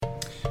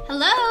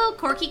Hello,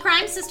 Corky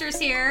Crime Sisters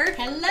here.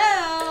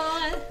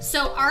 Hello.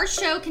 So our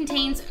show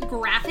contains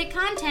graphic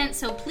content,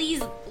 so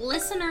please,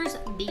 listeners,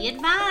 be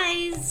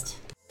advised.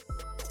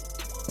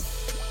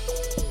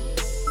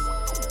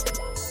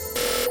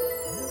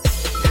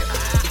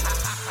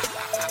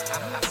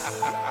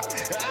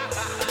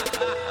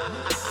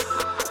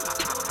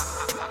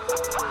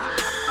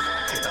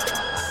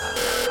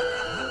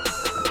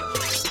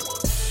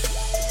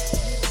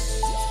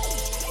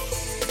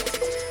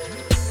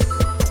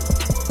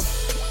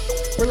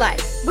 We're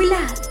live.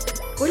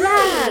 We're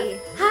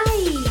live. Hi.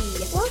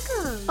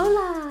 Welcome.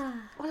 Hola.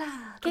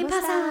 Hola. ¿Qué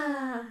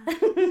pasa?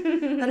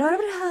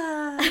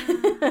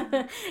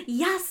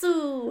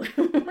 Yasu.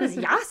 What does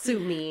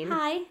Yasu mean?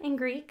 Hi in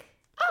Greek.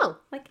 Oh.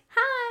 Like,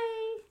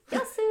 hi.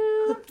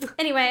 Yasu.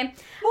 Anyway,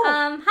 Cool.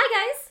 hi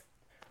guys.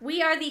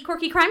 We are the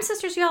Corky Crime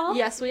Sisters, y'all.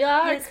 Yes, we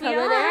are. Yes, we coming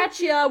are. at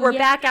ya. We're Yeah.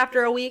 back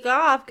after a week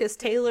off because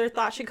Taylor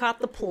thought she caught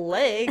the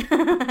plague.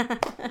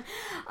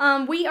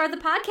 We are the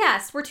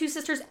podcast where two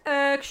sisters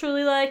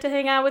actually like to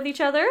hang out with each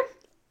other.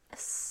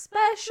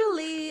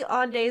 Especially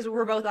on days where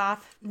we're both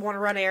off, want to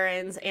run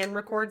errands, and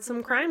record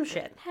some crime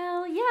shit.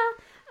 Hell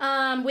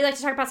yeah. We like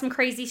to talk about some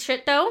crazy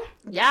shit, though.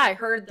 Yeah, I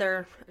heard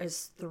there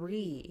is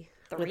three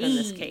within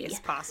this case,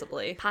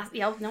 possibly.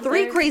 No,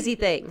 Three there- crazy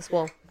things.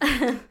 Well,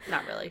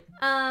 not really.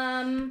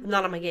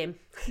 Not on my game.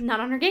 Not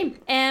on her game.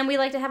 And we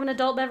like to have an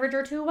adult beverage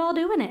or two while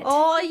doing it.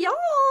 Oh,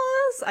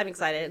 yes! I'm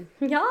excited.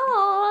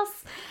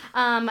 Yes.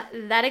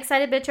 That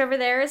excited bitch over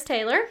there is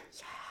Taylor.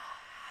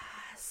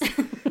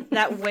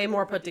 That way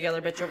more put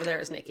together bitch over there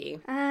is Nikki.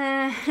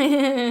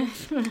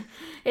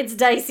 It's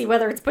dicey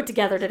whether it's put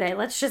together today.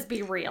 Let's just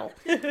be real.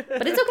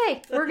 But it's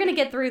okay. We're going to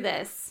get through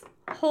this.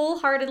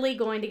 Wholeheartedly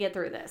going to get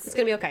through this. It's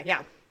gonna be okay,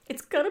 yeah.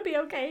 It's going to be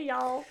okay,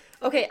 y'all.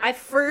 Okay, I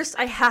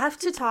have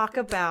to talk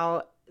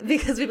about,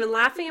 because we've been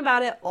laughing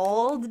about it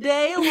all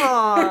day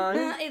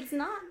long. It's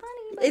not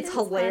funny, but It's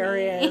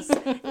hilarious.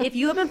 If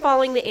you have been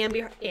following the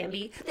Amber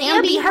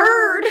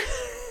Heard.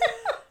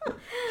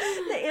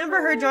 the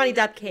Amber Heard Johnny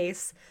Depp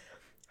case,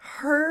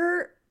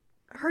 her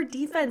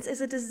defense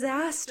is a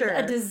disaster.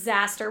 A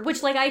disaster.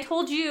 Which, like I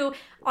told you,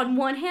 on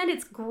one hand,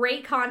 it's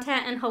great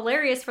content and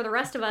hilarious for the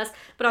rest of us,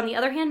 but on the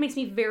other hand, makes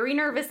me very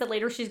nervous that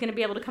later she's going to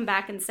be able to come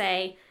back and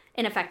say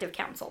ineffective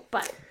counsel.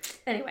 But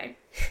anyway.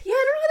 Yeah,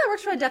 I don't know how that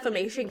works for a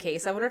defamation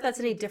case. I wonder if that's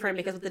any different,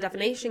 because with the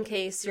defamation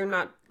case, you're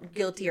not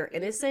guilty or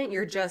innocent.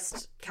 You're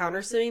just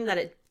countersuing that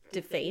it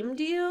defamed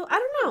you. I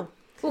don't know.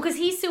 Well, because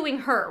he's suing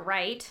her,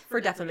 right?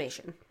 For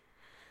defamation.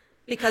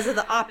 Because of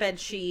the op-ed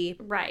she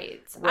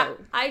Right.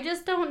 wrote. I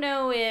just don't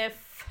know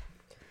if...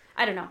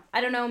 I don't know.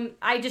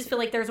 I just feel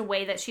like there's a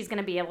way that she's going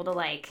to be able to,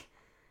 like,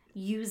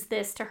 use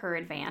this to her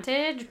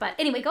advantage. But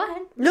anyway, go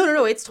ahead.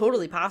 No, it's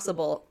totally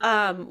possible.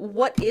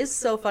 What is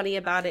so funny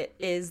about it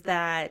is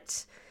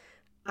that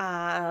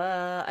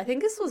I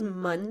think this was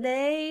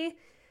Monday.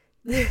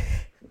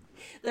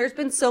 There's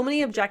been so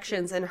many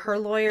objections, and her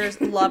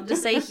lawyers love to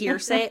say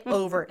hearsay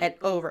over and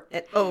over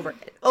and over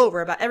and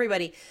over about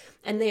everybody.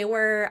 And they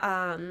were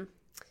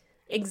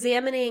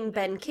examining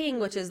Ben King,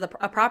 which is a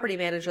property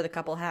manager the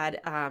couple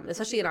had,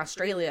 especially in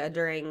Australia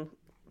during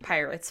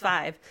Pirates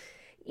 5.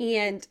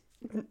 And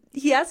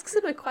he asks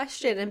him a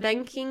question, and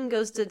Ben King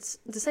goes to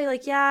say,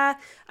 like, yeah,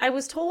 I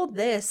was told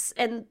this.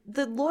 And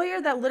the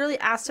lawyer that literally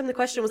asked him the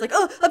question was like,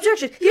 oh,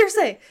 objection,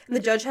 hearsay. And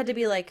the judge had to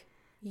be like,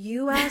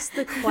 you asked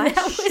the question.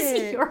 That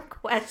was your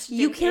question.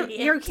 You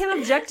can't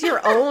object to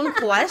your own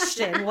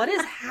question. What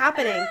is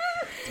happening?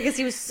 Because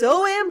he was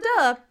so amped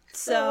up.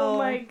 So Oh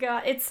my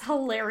god, it's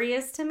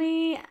hilarious to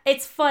me.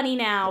 It's funny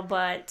now,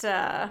 but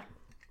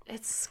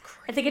it's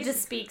crazy. I think it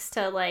just speaks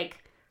to,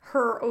 like,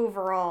 her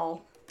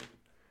overall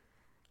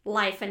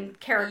life and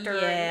character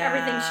and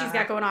everything she's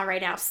got going on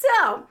right now.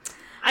 So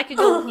I could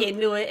go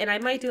into it, and I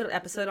might do an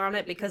episode on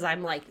it because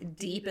I'm, like,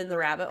 deep in the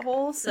rabbit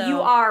hole. So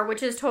you are,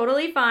 which is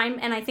totally fine,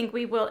 and I think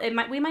we will.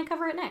 We might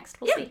cover it next.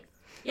 We'll see.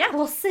 Yeah.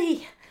 We'll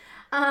see.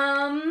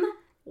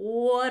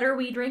 What are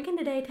we drinking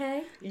today,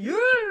 Tay?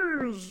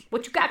 Yes.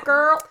 What you got,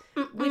 girl?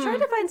 We tried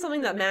to find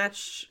something that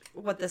matched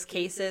what this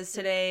case is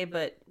today,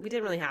 but we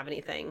didn't really have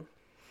anything.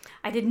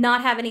 I did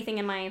not have anything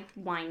in my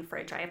wine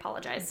fridge. I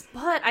apologize.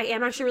 But I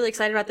am actually really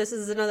excited about this. This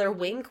is another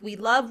Wink. We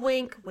love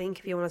Wink. Wink,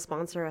 if you want to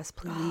sponsor us,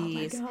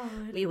 please. Oh my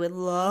God. We would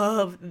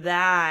love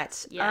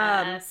that.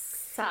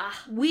 Yes.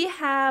 We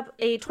have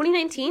a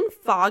 2019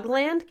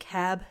 Fogland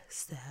Cab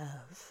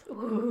Sav.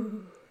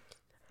 Ooh.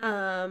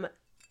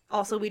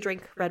 Also, we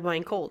drink red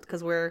wine cold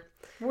because we're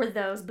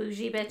those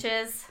bougie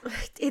bitches.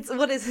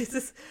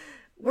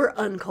 We're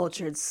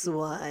uncultured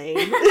swine.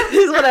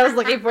 Is what I was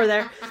looking for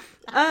there.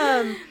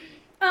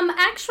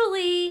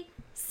 Actually,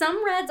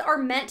 some reds are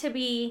meant to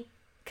be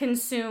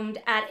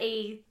consumed at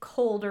a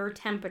colder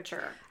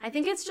temperature. I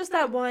think it's just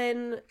that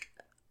one.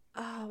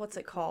 Oh, what's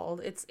it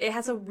called? It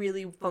has a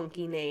really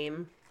funky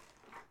name.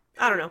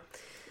 I don't know.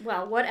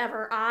 Well,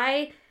 whatever.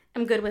 I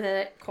am good with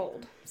it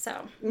cold.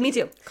 So Me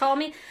too. call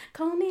me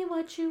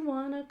what you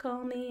wanna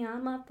call me.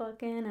 I'm a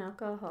fucking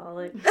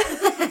alcoholic.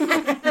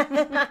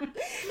 I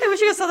wish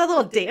you guys saw that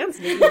little dance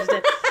that you just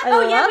did. I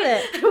love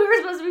it. We were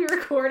supposed to be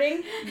recording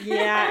recording.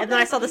 Yeah, and then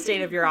I saw the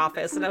state of your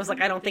office, and I was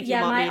like, I don't think you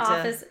want me to.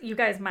 office, you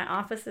guys, my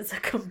office is a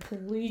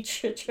complete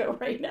shit show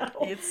right now.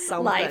 It's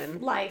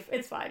something. Life,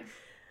 it's fine.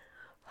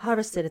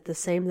 Harvested at the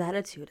same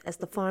latitude as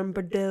the Farm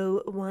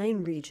Bordeaux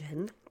wine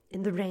region,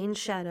 in the rain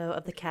shadow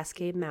of the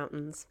Cascade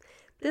Mountains,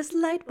 this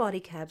light body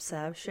Cab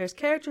Sav shares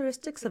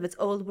characteristics of its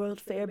old world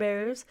fare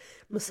bearers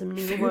with some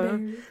new world.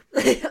 And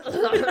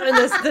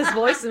this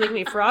voice is making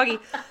me froggy.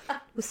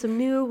 With some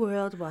new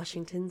world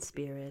Washington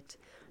spirit.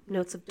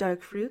 Notes of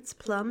dark fruits,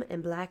 plum,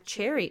 and black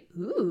cherry.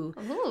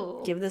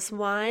 Ooh. Give this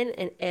wine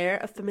an air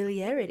of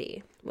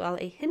familiarity, while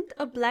a hint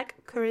of black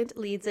currant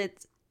leads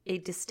it a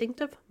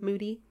distinctive,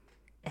 moody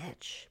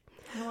edge.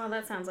 Oh, well,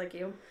 that sounds like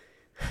you.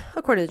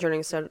 According to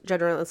the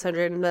General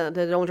Surgeon,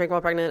 don't drink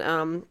while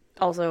pregnant.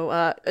 Also,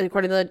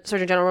 according to the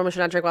Surgeon General, women should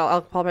not drink while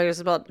alcohol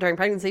pregnancy during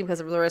pregnancy because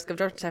of the risk of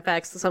drug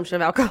effects, consumption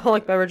of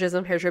alcoholic beverages,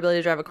 impairs your ability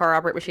to drive a car,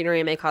 operate machinery,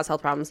 and may cause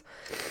health problems.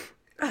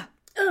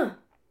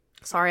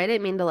 Sorry, I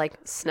didn't mean to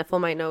sniffle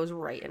my nose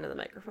right into the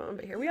microphone,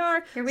 but here we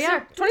are.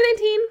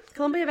 2019,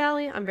 Columbia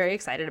Valley. I'm very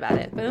excited about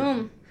it.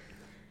 Boom.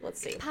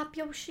 Let's see. Pop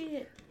your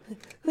shit.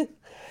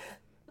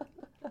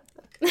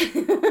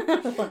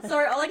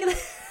 Sorry, all I can.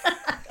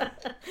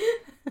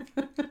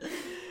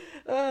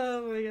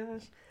 Oh my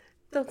gosh.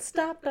 Don't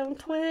stop, don't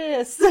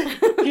twist.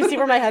 Do you see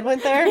where my head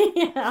went there?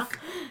 Yeah.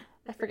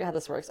 I forget how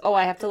this works. Oh,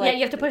 I have to Yeah,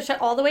 you have to push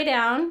it all the way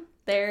down.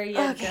 There you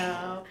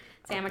go.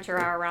 It's amateur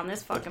hour around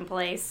this fucking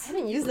place. I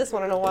haven't used this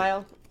one in a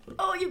while.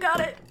 Oh, you got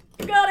it.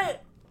 You got it.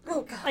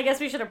 Oh, God. I guess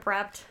we should have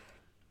prepped.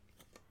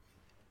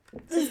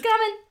 It's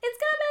coming.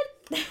 It's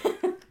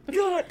coming.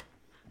 God.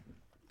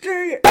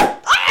 Dang it.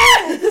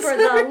 For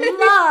the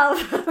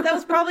love. That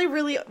was probably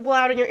really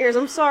loud in your ears.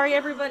 I'm sorry,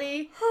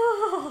 everybody.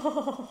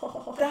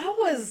 That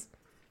was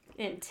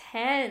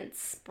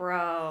intense,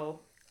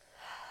 bro.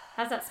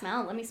 How's that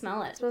smell? Let me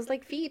smell it. It smells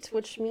like feet,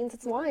 which means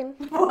it's wine.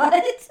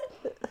 What?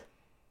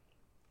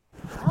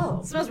 Oh.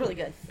 It smells really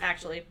good,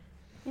 actually.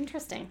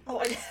 Interesting.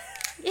 Oh,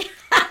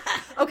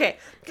 okay,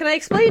 can I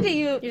explain to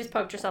you? You just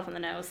poked yourself in the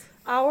nose.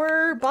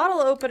 Our bottle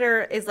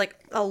opener is like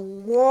a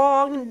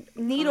long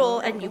needle,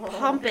 and you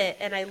pump it,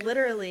 and I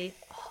literally...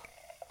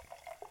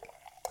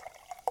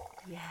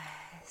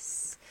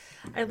 Yes.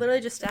 I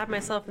literally just stabbed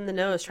myself in the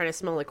nose trying to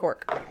smell the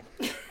cork.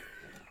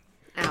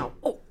 Ow.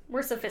 Oh.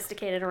 We're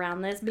sophisticated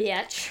around this,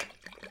 bitch.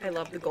 I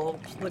love the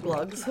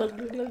glugs.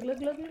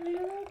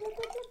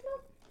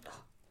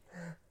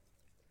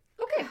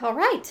 Okay, all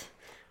right.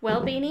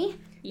 Well, Beanie,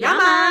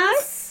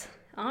 Yamas!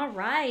 All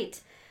right.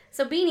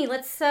 So, Beanie,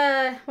 let's,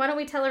 why don't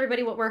we tell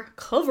everybody what we're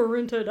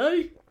covering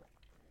today?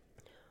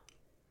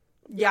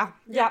 Yeah.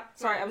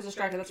 Sorry, I was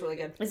distracted. That's really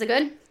good. Is it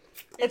good?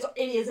 It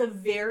is a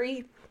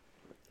very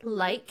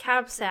light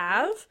Cab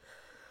Sav.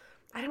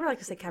 I don't like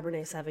to say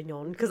Cabernet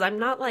Sauvignon because I'm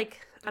not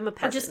I'm a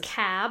peasant. Or just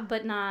cab,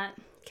 but not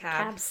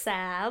Cab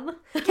Sav.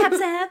 Cab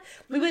Sav.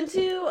 We went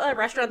to a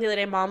restaurant the other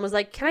day. Mom was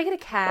like, "Can I get a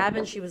cab?"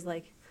 And she was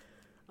like,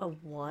 "A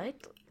what?"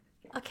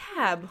 A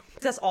cab.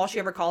 That's all she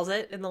ever calls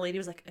it. And the lady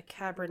was like, "A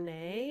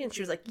Cabernet?" And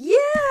she was like,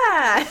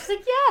 "Yeah." She's like,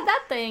 yeah,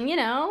 that thing, you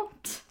know.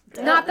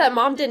 Not that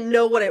Mom didn't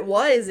know what it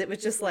was. It was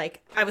just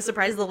I was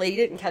surprised the lady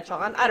didn't catch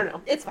on. I don't know.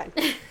 It's fine.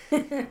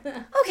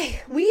 Okay.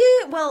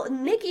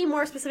 Nikki,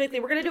 more specifically,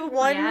 we're going to do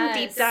one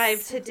deep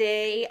dive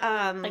today.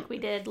 Like we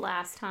did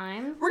last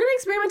time. We're going to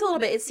experiment a little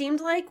bit. It seemed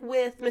like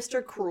with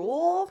Mr.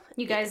 Cruel.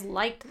 You guys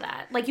liked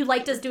that. Like you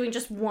liked us doing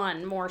just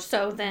one more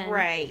so than...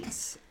 Right.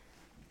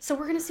 So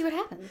we're going to see what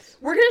happens.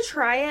 We're going to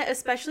try it,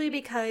 especially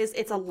because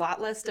it's a lot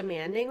less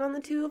demanding on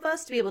the two of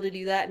us to be able to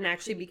do that and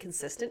actually be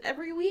consistent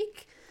every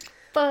week.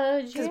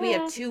 Because we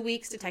have 2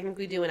 weeks to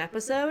technically do an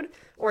episode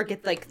or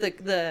get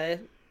the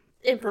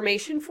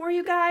information for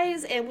you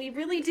guys, and we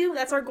really do.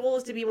 That's our goal,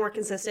 is to be more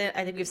consistent.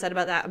 I think we've said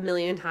about that a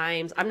million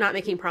times. I'm not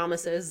making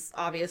promises,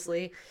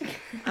 obviously.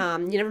 You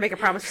never make a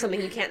promise for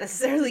something you can't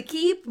necessarily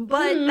keep,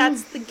 but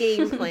that's the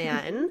game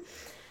plan.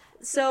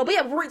 So, but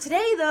yeah,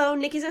 today though,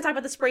 Nikki's gonna talk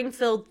about the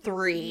Springfield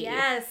 3.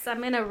 Yes,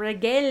 I'm gonna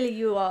regale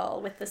you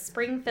all with the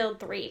Springfield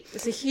 3.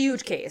 It's a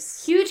huge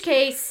case. Huge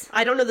case.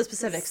 I don't know the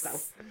specifics though.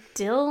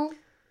 Still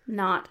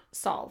not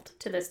solved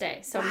to this day.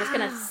 So I'm just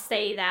gonna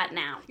say that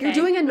now. Okay? You're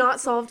doing a not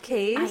solved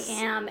case? I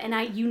am,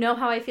 and you know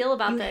how I feel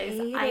about this.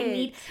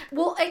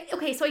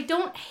 Okay, so I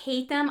don't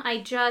hate them.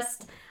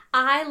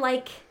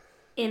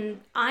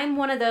 I'm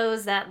one of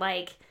those that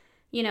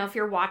if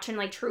you're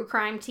watching true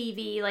crime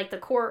TV, the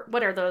court,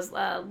 what are those,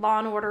 Law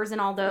and Orders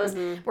and all those,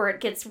 where it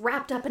gets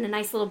wrapped up in a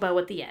nice little bow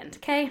at the end,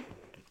 okay?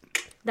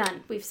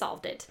 Done. We've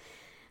solved it.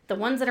 The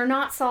ones that are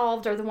not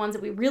solved are the ones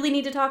that we really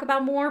need to talk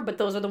about more, but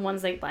those are the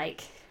ones that,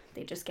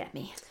 they just get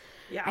me.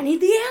 Yeah. I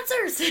need the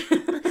answers.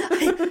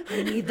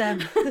 I need them.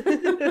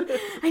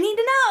 I need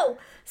to know.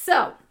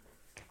 So,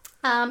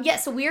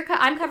 so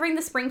I'm covering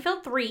the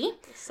Springfield 3.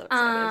 So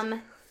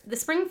excited. The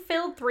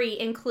Springfield 3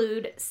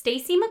 include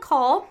Stacy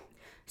McCall,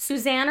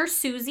 Suzanne or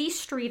Susie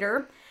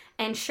Streeter,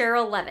 and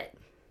Cheryl Levitt.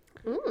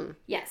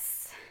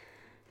 Yes.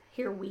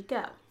 Here we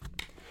go.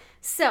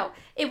 So,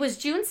 it was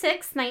June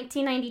 6,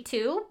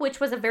 1992,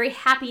 which was a very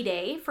happy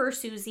day for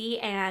Susie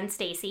and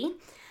Stacy.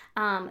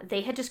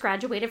 They had just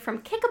graduated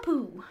from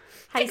Kickapoo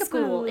High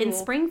School in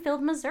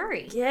Springfield,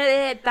 Missouri. Get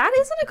it? That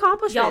is an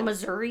accomplishment. Y'all,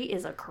 Missouri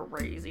is a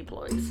crazy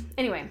place.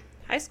 Anyway.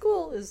 High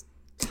school is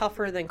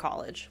tougher than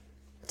college.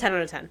 10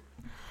 out of 10.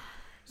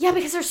 Yeah,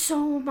 because there's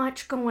so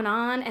much going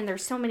on, and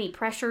there's so many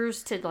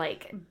pressures to,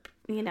 like,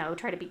 you know,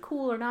 try to be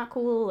cool or not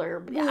cool,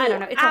 or I don't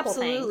know. It's a whole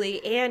thing.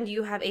 Absolutely. And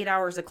you have 8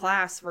 hours of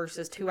class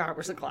versus 2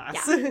 hours of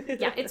class.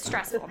 Yeah, it's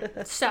stressful.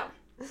 So,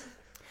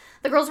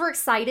 the girls were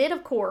excited,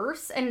 of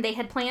course, and they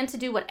had planned to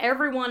do what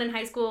everyone in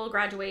high school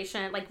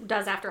graduation, like,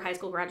 does after high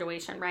school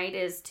graduation, right,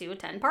 is to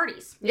attend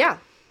parties. Yeah.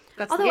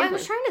 That's Although I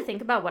was trying to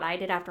think about what I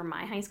did after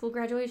my high school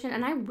graduation,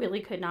 and I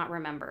really could not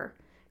remember.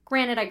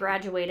 Granted, I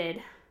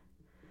graduated,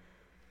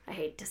 I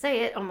hate to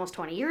say it, almost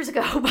 20 years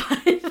ago, but...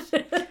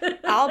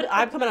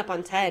 I'm coming up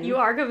on 10. You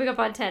are coming up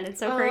on 10. It's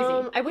so crazy.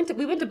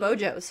 We went to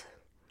Bojo's.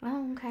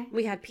 Oh, okay.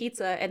 We had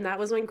pizza, and that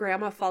was when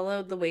Grandma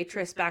followed the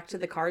waitress back to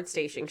the card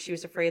station. She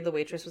was afraid the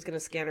waitress was going to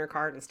scan her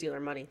card and steal her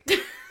money.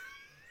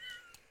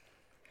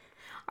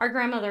 Our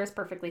grandmother is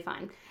perfectly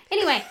fine.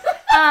 Anyway,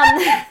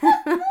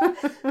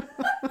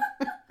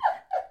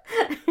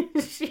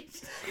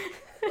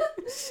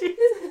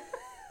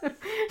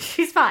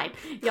 she's fine.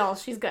 Y'all,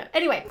 she's good.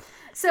 Anyway,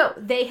 so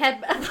they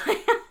had planned...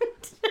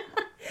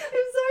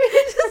 I'm sorry,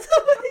 I just saw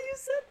why you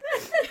said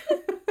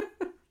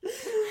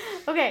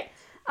that. Okay.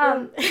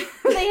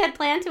 They had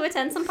planned to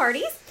attend some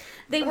parties.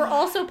 They were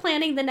also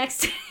planning the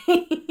next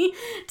day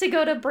to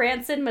go to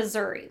Branson,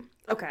 Missouri.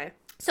 Okay.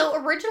 So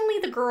originally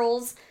the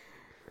girls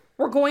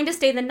were going to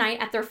stay the night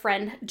at their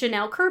friend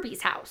Janelle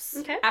Kirby's house.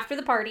 Okay. After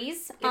the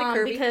parties.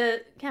 Kirby.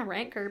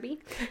 Kirby.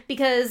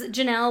 Because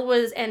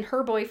Janelle and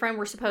her boyfriend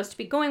were supposed to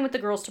be going with the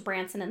girls to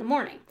Branson in the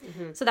morning.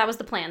 Mm-hmm. So that was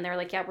the plan. They were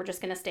like, yeah, we're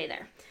just going to stay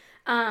there.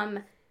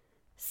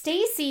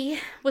 Stacy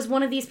was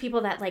one of these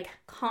people that, like,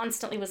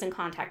 constantly was in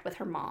contact with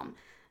her mom.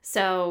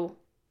 So,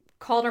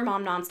 called her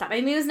mom nonstop.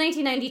 I mean, it was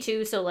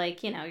 1992, so,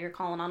 like, you know, you're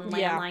calling on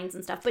landlines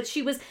and stuff. But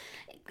she was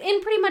in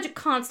pretty much a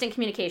constant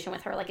communication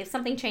with her. Like, if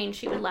something changed,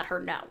 she would let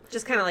her know.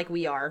 Just kind of like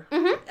we are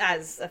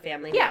as a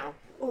family now.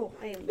 Oh,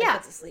 my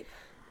pet's asleep.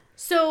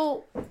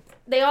 So,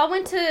 they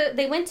went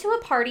to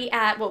a party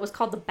at what was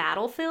called the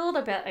Battlefield.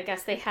 I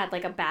guess they had,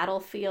 like, a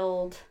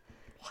battlefield...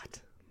 What?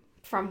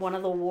 From one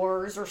of the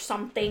wars or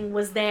something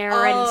was there,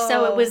 and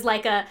so it was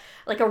like a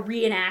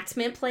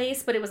reenactment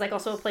place, but it was like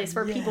also a place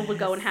where people would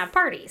go and have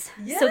parties.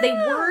 Yes. So they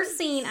were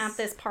seen at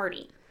this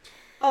party.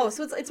 Oh,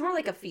 so it's more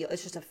like a field.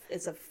 It's just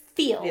a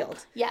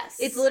field. Yes.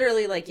 It's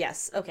literally like,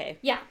 yes, okay.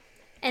 Yeah.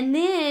 And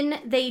then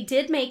they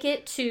did make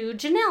it to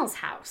Janelle's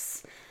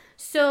house.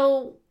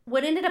 So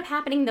what ended up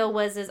happening though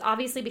is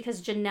obviously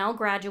because Janelle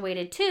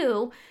graduated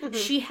too,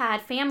 she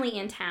had family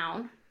in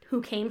town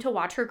who came to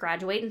watch her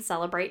graduate and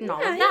celebrate and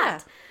all of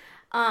that. Yeah.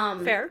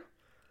 Fair.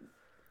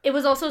 It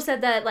was also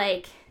said that,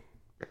 like,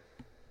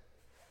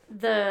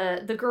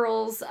 the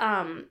girls,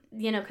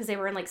 you know, because they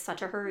were in, like,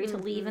 such a hurry to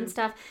leave and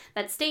stuff,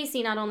 that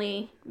Stacy not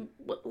only,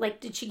 like,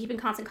 did she keep in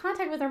constant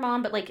contact with her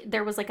mom, but, like,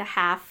 there was, like, a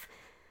half,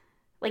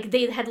 like,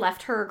 they had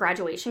left her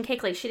graduation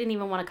cake. Like, she didn't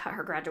even want to cut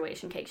her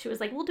graduation cake. She was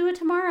like, we'll do it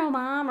tomorrow,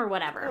 Mom, or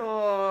whatever.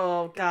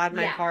 Oh, God,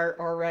 my heart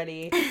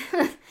already.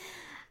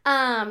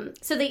 So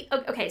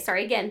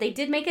again, they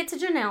did make it to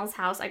Janelle's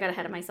house. I got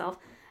ahead of myself.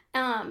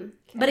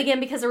 But again,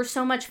 because there was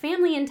so much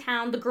family in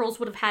town, the girls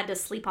would have had to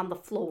sleep on the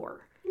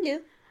floor. Yeah.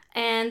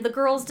 And the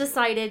girls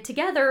decided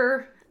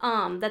together,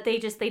 that they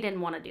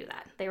didn't want to do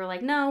that. They were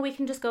like, no, we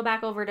can just go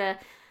back over to,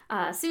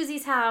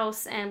 Susie's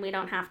house and we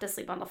don't have to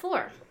sleep on the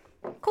floor.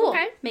 Cool.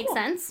 Okay. Makes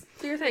sense.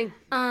 Do your thing.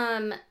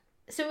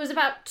 So it was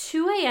about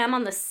 2 a.m.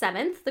 on the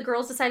 7th. The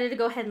girls decided to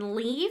go ahead and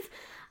leave.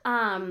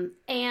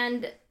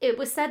 And it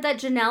was said that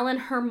Janelle and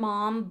her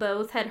mom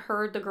both had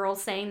heard the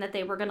girls saying that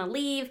they were going to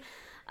leave.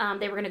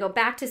 They were going to go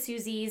back to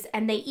Susie's,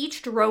 and they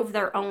each drove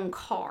their own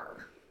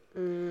car.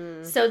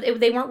 So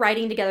they weren't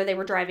riding together. They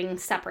were driving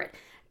separate.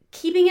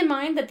 Keeping in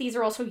mind that these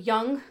are also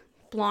young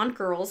blonde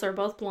girls. They're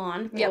both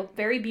blonde. Yep.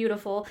 Very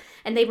beautiful.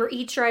 And they were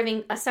each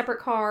driving a separate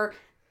car,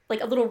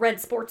 like a little red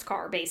sports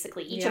car,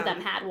 basically. Each of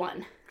them had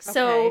one.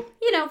 So,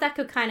 you know, that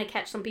could kind of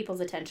catch some people's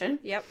attention.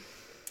 Yep.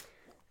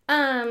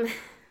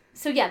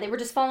 So, yeah, they were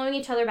just following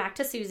each other back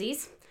to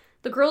Susie's.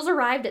 The girls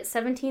arrived at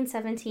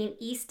 1717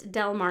 East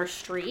Delmar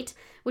Street,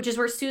 which is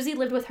where Susie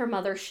lived with her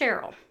mother,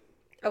 Cheryl.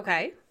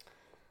 Okay.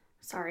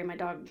 Sorry, my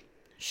dog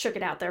shook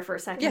it out there for a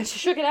second. Yeah, she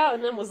shook it out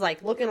and then was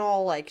like looking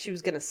all like she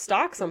was going to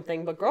stalk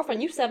something. But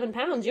girlfriend, you 7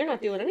 pounds. You're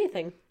not doing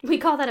anything. We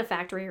call that a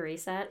factory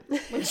reset.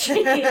 When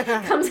she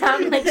comes out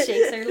and like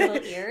shakes her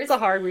little ears. It's a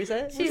hard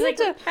reset. She's like,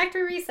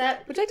 factory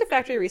reset. Would you like to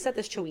factory reset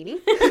this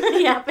Chewini?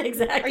 Yep,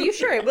 exactly. Are you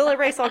sure? It will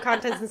erase all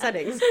contents and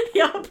settings.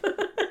 Yep.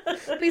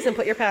 Please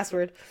input your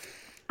password.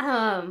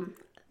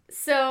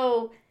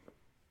 So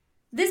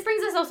this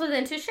brings us also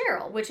then to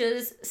Cheryl, which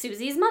is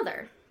Susie's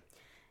mother.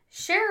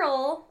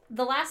 Cheryl,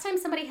 the last time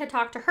somebody had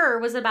talked to her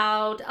was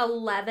about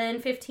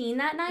 11:15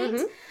 that night.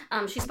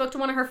 Mm-hmm. She spoke to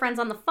one of her friends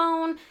on the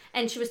phone,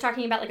 and she was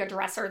talking about like a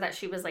dresser that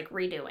she was like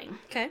redoing.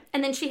 Okay.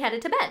 And then she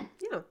headed to bed.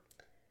 Yeah.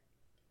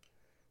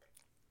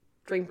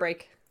 Drink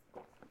break.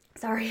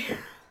 Sorry.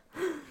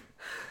 I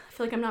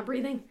feel like I'm not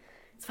breathing.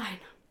 It's fine.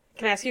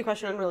 Can I ask you a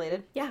question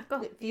unrelated? Yeah,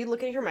 go. If you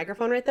look at your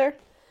microphone right there,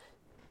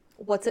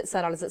 what's it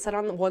set on? Is it set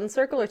on one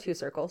circle or two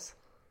circles?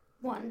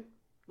 One.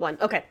 One.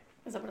 Okay.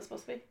 Is that what it's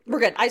supposed to be? We're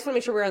good. I just want to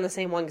make sure we're on the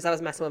same one because I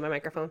was messing with my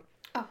microphone.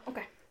 Oh,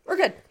 okay. We're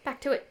good.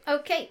 Back to it.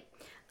 Okay.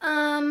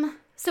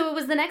 So it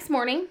was the next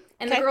morning,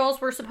 and the Okay. girls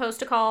were supposed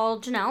to call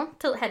Janelle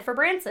to head for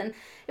Branson.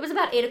 It was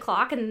about 8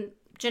 o'clock, and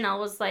Janelle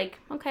was like,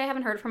 okay, I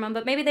haven't heard from him,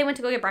 but maybe they went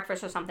to go get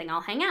breakfast or something.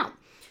 I'll hang out.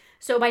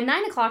 So by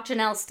 9 o'clock,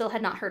 Janelle still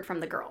had not heard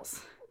from the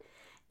girls.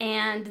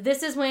 And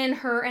this is when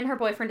her and her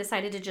boyfriend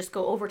decided to just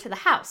go over to the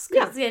house.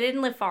 Because they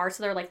didn't live far,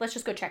 so they're like, let's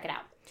just go check it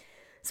out.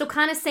 So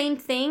kind of same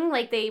thing,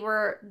 like they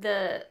were,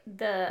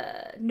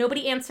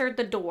 nobody answered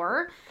the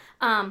door.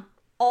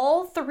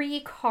 All 3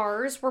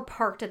 cars were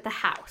parked at the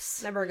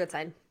house. Never a good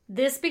sign.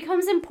 This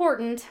becomes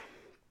important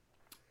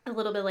a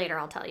little bit later,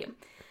 I'll tell you.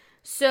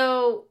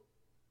 So,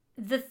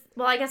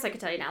 well, I guess I could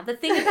tell you now. The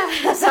thing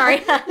about,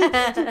 sorry.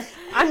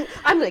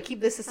 I'm going to keep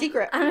this a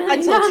secret Let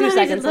until 2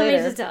 seconds Let me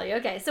later. just tell you.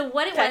 Okay, so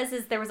what it was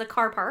is there was a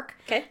car park.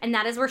 Okay. And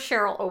that is where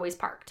Cheryl always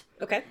parked.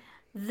 Okay.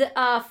 The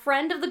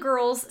friend of the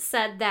girls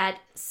said that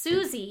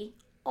Susie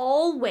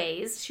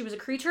always, she was a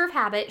creature of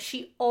habit,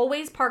 she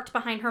always parked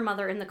behind her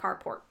mother in the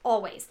carport.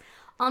 Always.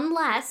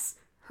 Unless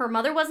her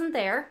mother wasn't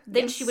there,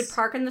 then she would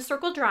park in the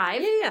Circle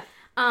Drive. Yeah.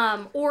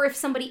 Or if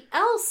somebody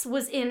else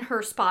was in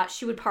her spot,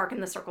 she would park in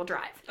the Circle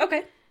Drive.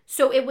 Okay.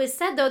 So it was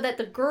said, though, that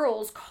the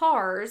girls'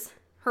 cars,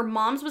 her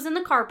mom's was in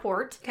the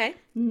carport, Okay.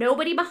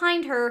 nobody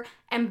behind her,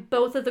 and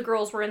both of the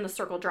girls were in the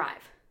Circle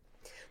Drive.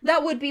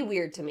 That would be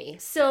weird to me.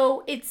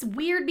 So it's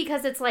weird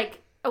because it's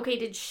like, okay,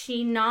 did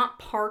she not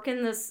park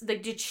in this,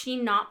 like, did she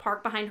not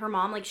park behind her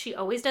mom like she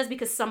always does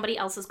because somebody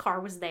else's car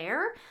was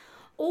there?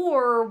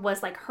 Or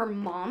was, like, her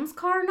mom's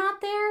car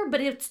not there?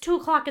 But it's 2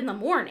 o'clock in the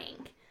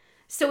morning.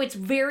 So it's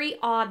very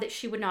odd that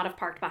she would not have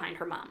parked behind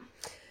her mom.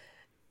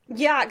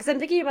 Yeah, because I'm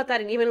thinking about that,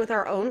 and even with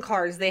our own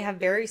cars, they have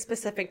very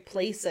specific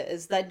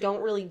places that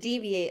don't really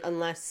deviate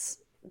unless,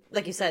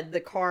 like you said,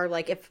 the car,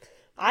 like, if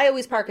I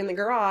always park in the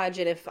garage,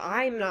 and if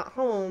I'm not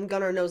home,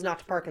 Gunnar knows not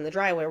to park in the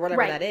driveway or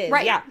whatever that is.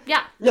 Right, Yeah.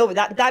 yeah. No,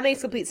 that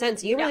makes complete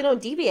sense. You really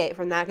don't deviate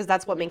from that because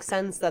that's what makes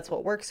sense. That's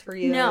what works for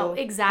you. No,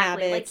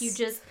 exactly. Habits. Like, you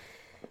just,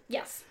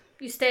 yes,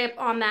 you stay up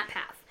on that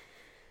path.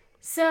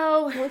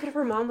 So, What if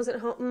her mom was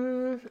at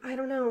home? I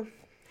don't know.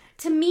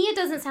 to me, it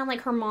doesn't sound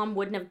like her mom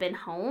wouldn't have been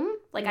home.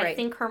 Like, I Right.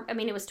 think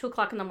it was 2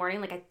 o'clock in the morning.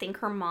 Like, I think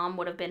her mom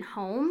would have been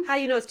home. How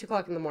do you know it's 2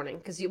 o'clock in the morning?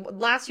 Because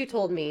last you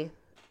told me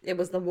it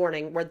was the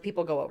morning where the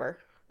people go over,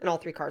 and all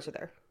 3 cars are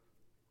there.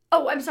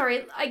 Oh, I'm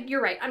sorry.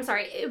 You're right. I'm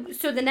sorry.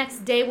 So the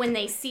next day when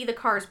they see the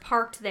cars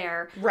parked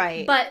there.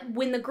 Right. But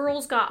when the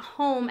girls got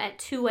home at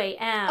 2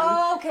 a.m.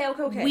 Oh,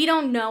 okay. We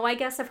don't know, I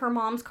guess, if her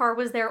mom's car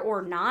was there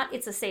or not.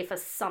 It's a safe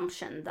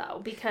assumption,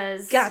 though,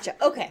 because Gotcha.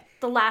 Okay.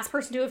 the last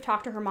person to have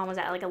talked to her mom was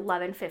at like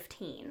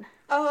 11:15.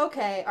 Oh,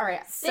 okay. All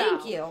right.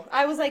 Thank So- you.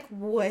 I was like,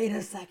 wait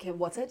a second.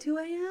 What's at 2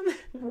 a.m.?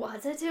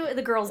 Was it 2?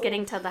 The girls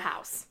getting to the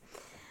house.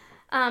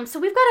 So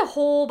we've got a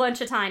whole bunch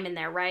of time in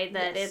there, right?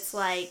 That Yes. it's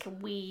like,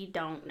 we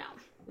don't know.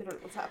 We don't know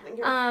what's happening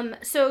here.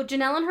 So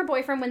Janelle and her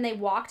boyfriend, when they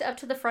walked up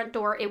to the front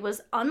door, it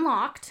was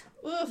unlocked,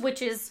 Ugh.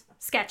 which is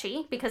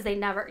sketchy because they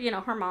never,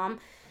 her mom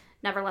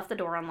never left the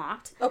door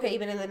unlocked. Okay,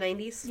 even in the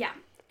 90s? Yeah.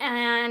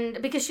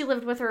 And because she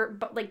lived with her,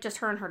 but like just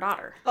her and her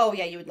daughter. Oh,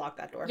 yeah, you would lock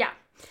that door. Yeah.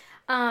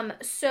 And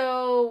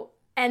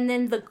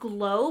then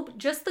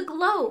just the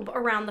globe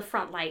around the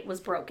front light was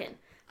broken.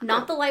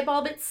 Not the light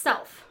bulb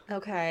itself.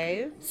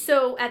 Okay.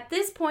 So at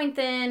this point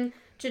then,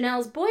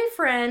 Janelle's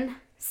boyfriend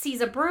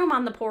sees a broom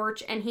on the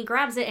porch and he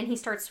grabs it and he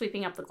starts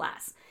sweeping up the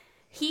glass.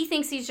 He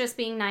thinks he's just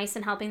being nice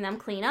and helping them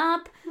clean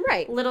up.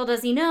 Right. Little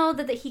does he know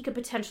that he could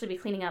potentially be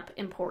cleaning up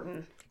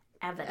important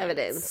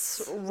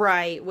evidence.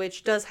 Right,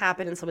 which does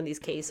happen in some of these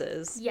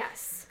cases.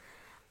 Yes.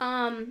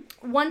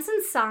 Once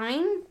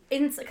inside,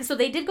 so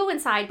they did go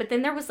inside, but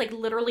then there was like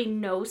literally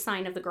no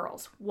sign of the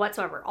girls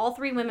whatsoever. All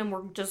 3 women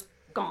were just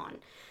gone.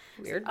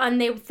 Weird.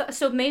 And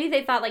so maybe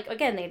they thought like,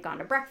 again, they had gone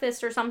to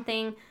breakfast or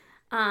something.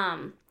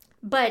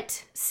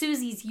 But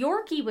Susie's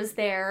Yorkie was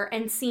there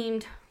and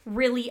seemed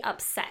really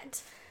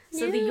upset.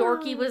 So the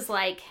Yorkie was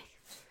like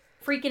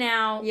freaking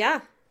out.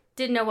 Yeah.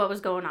 Didn't know what was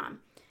going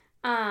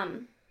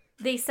on.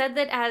 They said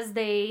that as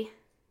they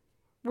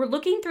were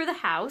looking through the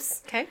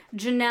house, Okay.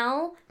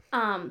 Janelle,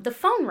 the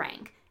phone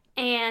rang.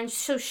 And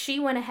so she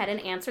went ahead and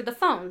answered the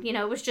phone.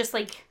 It was just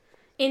like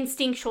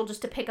instinctual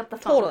just to pick up the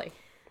phone. Totally.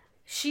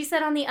 She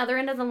said on the other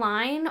end of the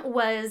line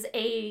was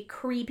a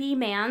creepy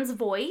man's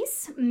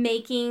voice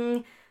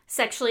making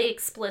sexually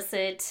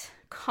explicit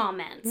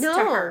comments No.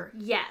 to her.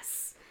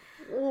 Yes.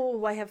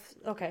 Oh,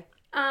 okay.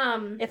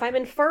 If I'm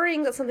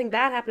inferring that something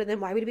bad happened, then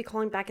why would he be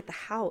calling back at the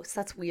house?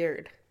 That's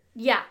weird.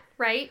 Yeah,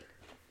 right?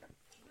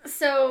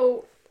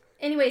 So,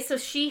 anyway, so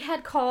she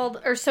had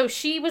called, or so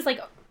she was like,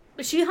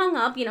 she hung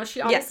up,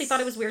 she obviously thought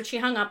it was weird. She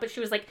hung up, but she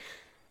was like,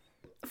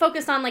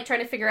 focused on like trying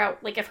to figure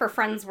out like if her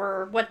friends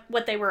were,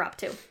 what they were up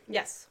to.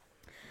 Yes.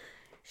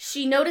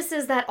 She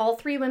notices that all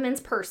 3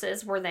 women's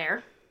purses were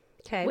there.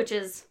 Okay. Which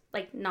is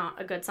like not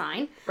a good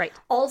sign. Right.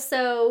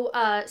 Also,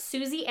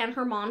 Susie and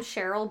her mom,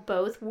 Cheryl,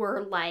 both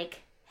were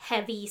like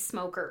heavy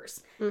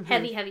smokers.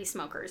 Heavy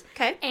smokers.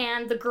 Okay.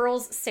 And the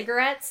girls'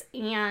 cigarettes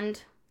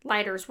and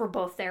lighters were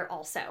both there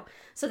also.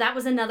 So that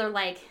was another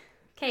like,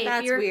 okay,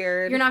 That's if you're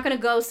weird. you're not going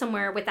to go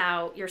somewhere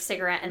without your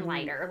cigarette and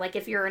lighter, like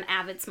if you're an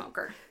avid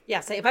smoker. Yeah,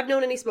 so if I've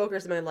known any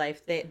smokers in my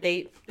life,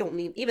 they don't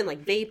need, even like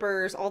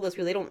vapors, all those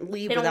people, they don't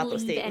leave without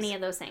those things. Any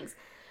of those things.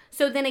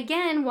 So then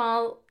again,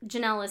 while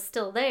Janelle is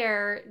still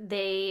there,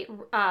 the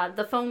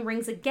phone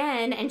rings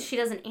again, and she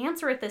doesn't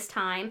answer it this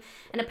time.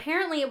 And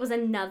apparently it was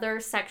another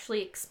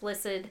sexually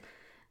explicit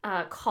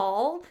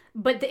call,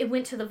 but it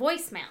went to the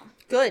voicemail.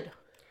 Good.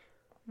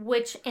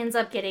 Which ends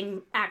up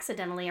getting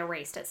accidentally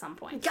erased at some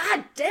point.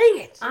 God dang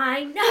it!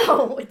 I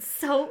know! It's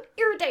so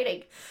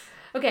irritating.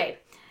 Okay,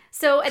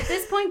 so at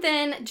this point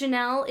then,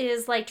 Janelle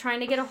is like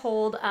trying to get a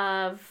hold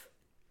of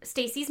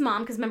Stacy's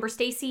mom, because remember,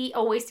 Stacy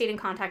always stayed in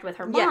contact with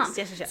her mom.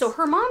 Yes. So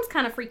her mom's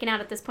kind of freaking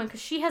out at this point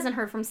because she hasn't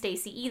heard from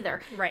Stacy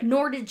either. Right.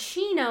 Nor did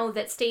she know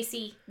that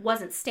Stacy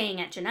wasn't staying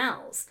at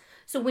Janelle's.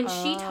 So when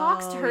she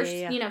talks to her,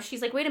 yeah. you know,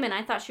 she's like, wait a minute,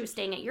 I thought she was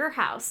staying at your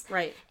house.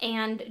 Right.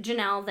 And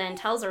Janelle then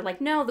tells her,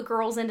 like, no, the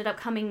girls ended up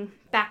coming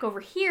back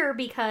over here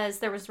because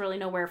there was really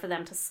nowhere for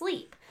them to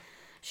sleep.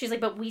 She's like,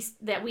 but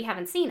we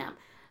haven't seen them.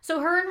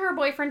 So her and her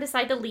boyfriend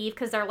decide to leave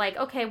because they're like,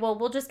 okay, well,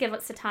 we'll just give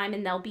it some time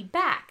and they'll be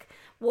back.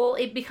 Well,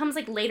 it becomes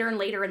like later and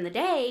later in the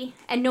day,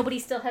 and nobody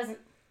still hasn't.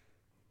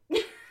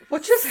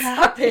 What just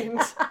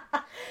happened?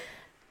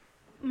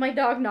 My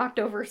dog knocked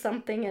over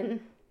something and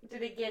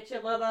Did it get you,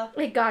 Bubba?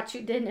 it got you,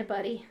 didn't it,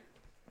 buddy?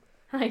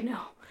 I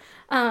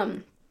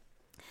know.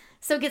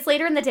 So it gets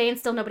later in the day and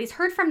still nobody's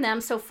heard from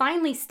them. So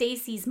finally,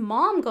 Stacy's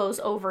mom goes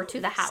over to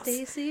the house.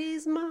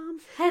 Stacy's mom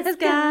has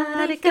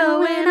got it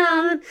going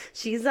on.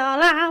 She's all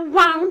I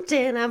want,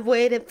 and I've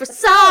waited for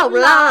so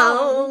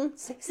long.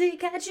 Stacy,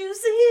 can't you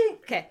see?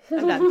 Okay,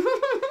 I'm done.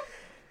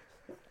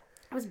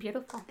 It was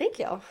beautiful. Thank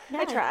you. Yeah,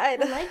 I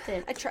tried. I liked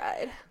it. I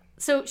tried.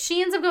 So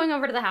she ends up going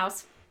over to the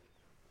house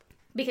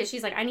because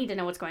she's like, I need to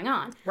know what's going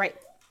on. Right.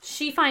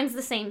 She finds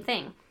the same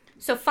thing.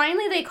 So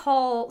finally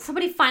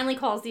somebody finally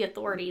calls the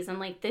authorities and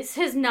like, this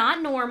is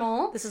not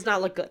normal. This does not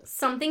look good.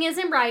 Something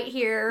isn't right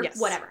here. Yes.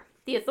 Whatever.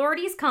 The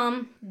authorities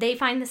come. They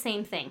find the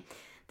same thing.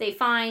 They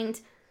find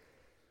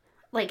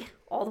like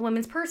all the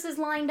women's purses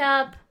lined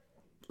up.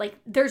 Like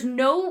there's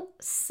no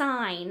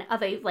sign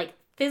of a like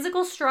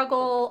physical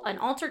struggle, an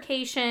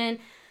altercation,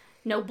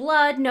 no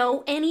blood,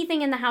 no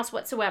anything in the house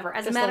whatsoever.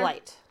 As Just a matter, the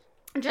light.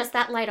 Just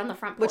that light on the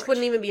front porch. Which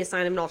wouldn't even be a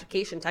sign of an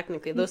altercation,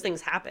 technically. Those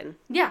things happen.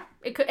 Yeah,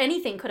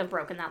 anything could have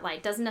broken that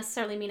light. Doesn't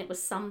necessarily mean it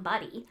was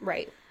somebody.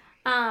 Right.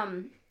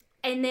 And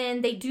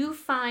then they do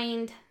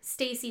find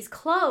Stacy's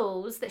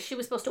clothes that she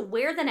was supposed to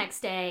wear the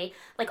next day,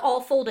 like all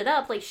folded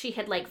up. Like she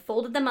had like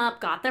folded them up,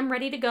 got them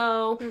ready to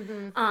go.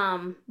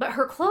 Mm-hmm. But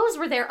her clothes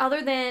were there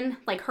other than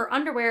like her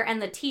underwear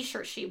and the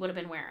t-shirt she would have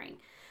been wearing.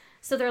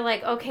 So they're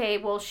like, okay,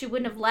 well, she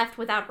wouldn't have left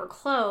without her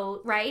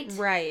clothes, right?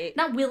 Right.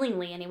 Not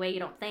willingly anyway, you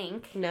don't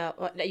think. No,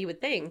 you would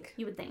think.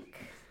 You would think.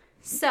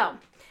 So,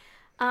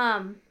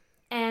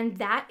 and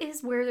that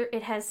is where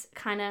it has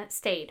kind of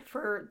stayed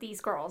for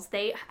these girls.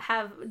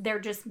 They're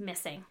just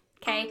missing.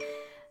 Okay?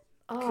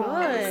 Oh,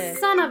 Good.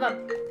 Son of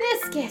a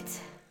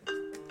biscuit.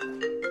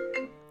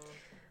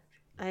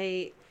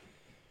 I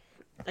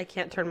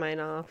can't turn mine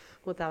off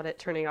without it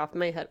turning off in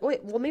my head.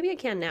 Wait, well, maybe I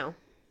can now.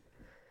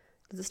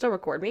 Does it still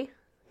record me?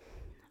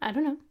 I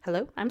don't know.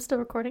 Hello? I'm still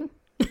recording.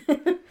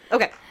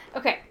 Okay.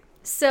 Okay.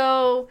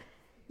 So,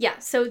 yeah.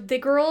 So the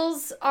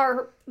girls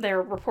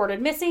they're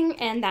reported missing,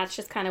 and that's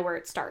just kind of where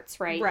it starts,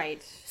 right?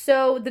 Right.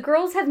 So the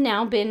girls have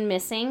now been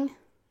missing.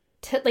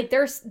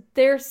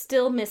 They're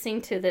still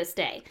missing to this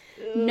day.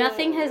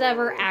 Nothing has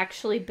ever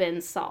actually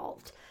been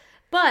solved.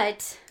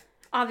 But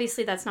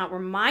obviously that's not where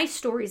my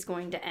story's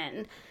going to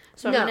end.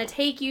 So I'm going to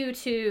take you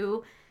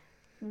to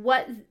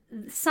what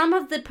some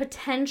of the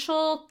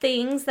potential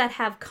things that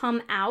have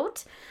come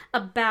out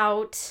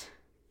about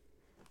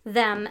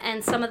them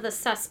and some of the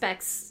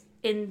suspects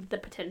in the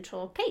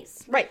potential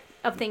case. Right.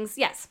 Of things,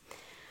 yes.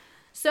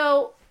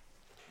 So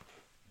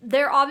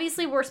there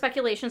obviously were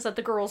speculations that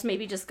the girls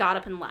maybe just got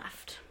up and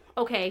left.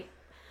 Okay.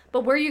 But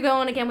where are you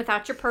going again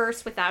without your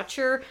purse, without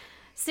your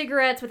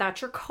cigarettes,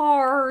 without your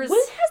cars? When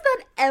has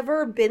that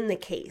ever been the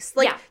case?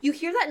 Like, Yeah. you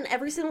hear that in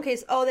every single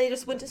case. Oh, they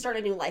just went to start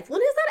a new life.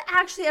 When has that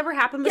actually ever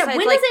happened? Yeah, Besides,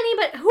 when like, does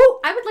anybody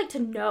I would like to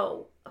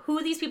know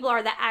who these people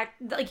are that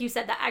act like you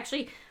said that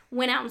actually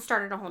went out and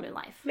started a whole new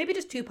life. maybe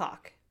just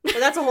Tupac. But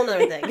that's a whole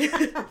nother thing.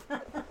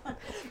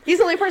 He's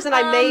the only person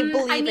I may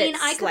believe. I mean,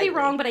 it I could slightly. be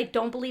wrong, but I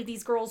don't believe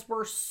these girls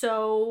were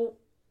so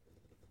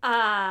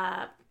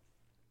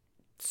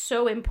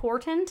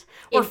important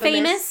or Infamous.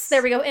 famous.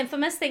 There we go.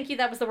 Infamous. Thank you.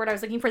 That was the word I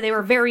was looking for. They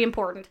were very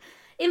important.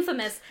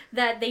 Infamous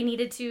that they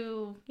needed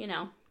to,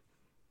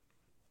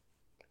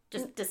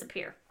 just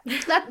disappear.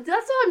 That's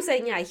what I'm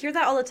saying. Yeah, I hear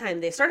that all the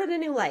time. They started a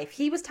new life.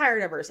 He was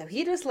tired of her, so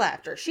he just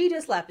left, or she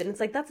just left. And it's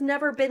like, that's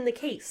never been the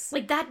case.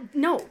 Like that.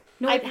 No,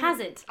 it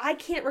hasn't. I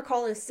can't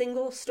recall a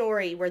single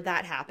story where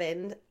that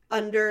happened.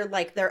 under,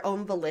 like, their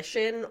own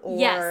volition or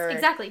Yes,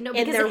 exactly. No,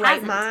 in because their it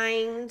right hasn't.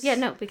 mind. Yeah,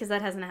 no, because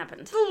that hasn't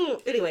happened.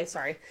 Anyway,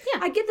 sorry.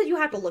 Yeah. I get that you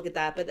have to look at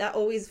that, but that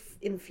always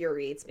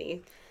infuriates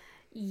me.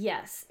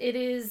 Yes, it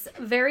is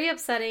very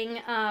upsetting.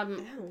 Oh.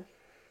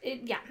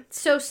 Yeah.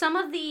 So some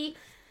of the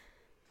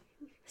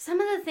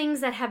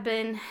things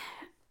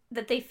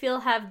that they feel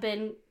have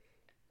been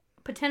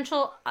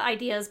potential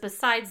ideas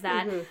besides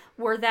that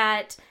were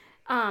that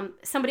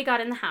somebody got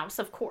in the house,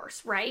 of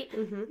course, right?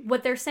 Mm-hmm.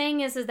 What they're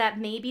saying is that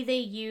maybe they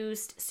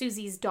used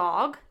Susie's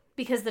dog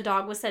because the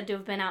dog was said to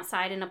have been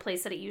outside in a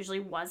place that it usually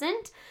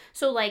wasn't.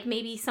 So, like,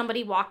 maybe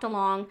somebody walked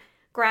along,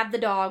 grabbed the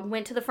dog,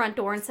 went to the front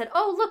door and said,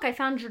 "Oh, look, I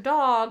found your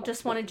dog.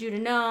 Just wanted you to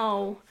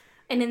know."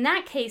 And in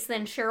that case,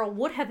 then Cheryl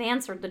would have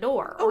answered the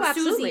door. Or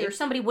absolutely. Susie or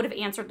somebody would have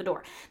answered the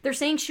door. They're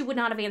saying she would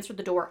not have answered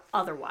the door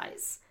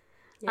otherwise.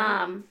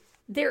 Yeah.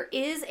 There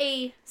is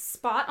a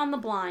spot on the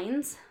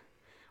blinds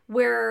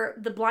where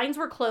the blinds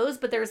were closed,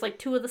 but there's, like,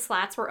 2 of the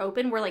slats were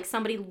open where, like,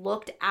 somebody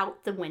looked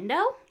out the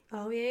window.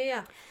 Oh,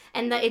 yeah.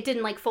 And that it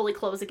didn't, like, fully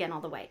close again all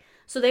the way.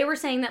 So they were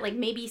saying that, like,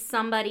 maybe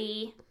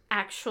somebody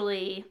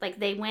actually, like,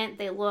 they went,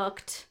 they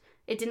looked,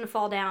 it didn't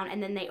fall down,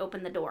 and then they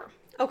opened the door.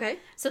 Okay.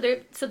 So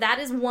that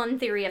is one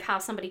theory of how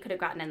somebody could have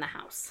gotten in the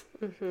house.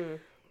 Mm-hmm.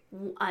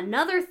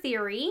 Another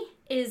theory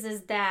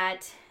is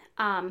that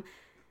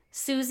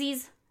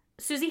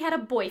Susie had a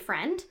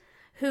boyfriend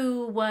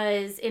who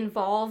was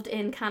involved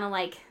in kind of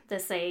like the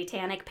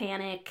satanic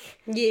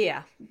panic,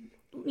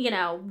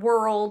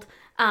 world.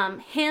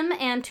 Him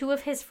and 2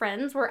 of his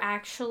friends were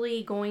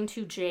actually going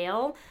to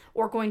jail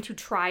or going to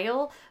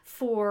trial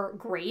for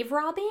grave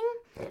robbing.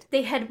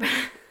 They had...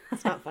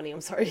 That's not funny,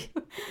 I'm sorry.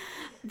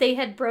 They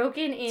had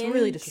broken in... It's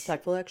really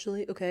disrespectful,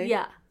 actually. Okay.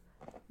 Yeah.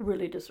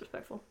 Really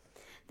disrespectful.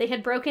 They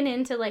had broken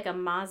into, like, a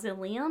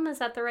mausoleum, is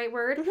that the right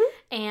word?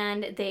 Mm-hmm.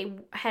 And they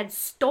had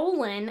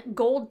stolen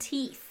gold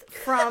teeth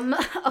from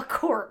a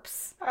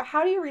corpse.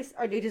 How do you...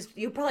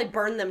 you probably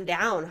burn them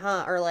down,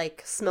 huh? Or,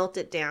 like, smelt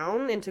it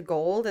down into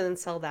gold and then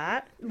sell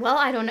that? Well,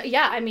 I don't know.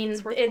 Yeah, I mean,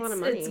 it's worth a lot of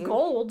money. It's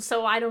gold,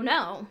 so I don't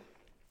know.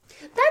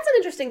 That's an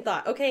interesting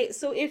thought. Okay,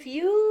 so if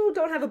you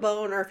don't have a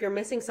bone or if you're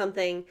missing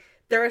something,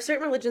 there are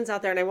certain religions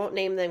out there, and I won't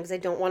name them because I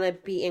don't want to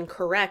be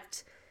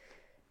incorrect,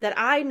 that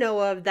I know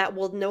of that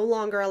will no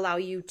longer allow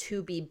you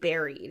to be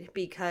buried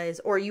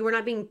or you are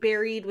not being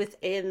buried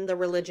within the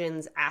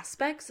religion's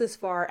aspects as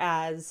far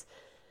as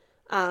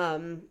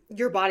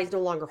your body's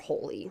no longer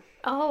holy.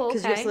 Oh, okay.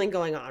 Because you have something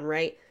going on,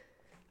 right?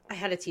 I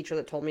had a teacher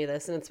that told me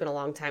this, and it's been a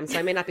long time, so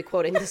I may not be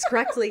quoting this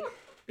correctly.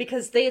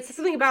 Because they had said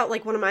something about,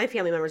 like, one of my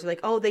family members were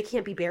like, "Oh, they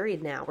can't be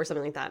buried now," or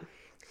something like that.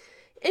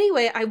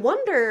 Anyway, I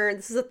wonder,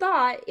 this is a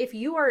thought, if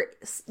you are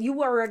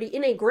already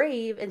in a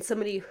grave and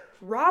somebody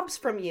robs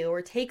from you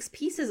or takes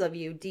pieces of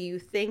you, do you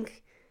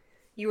think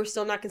you are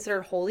still not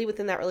considered holy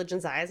within that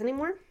religion's eyes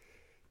anymore?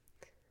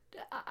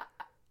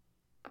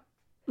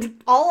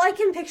 All I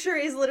can picture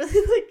is literally,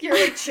 like, you're,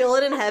 like,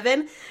 chilling in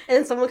heaven, and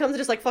then someone comes and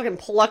just, like, fucking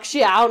plucks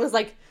you out and is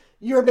like,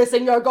 "You're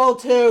missing your gold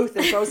tooth,"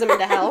 and throws them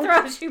into hell.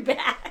 Throws you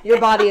back. Your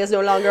body is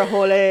no longer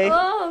holy.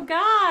 Oh,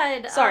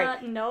 God. Sorry.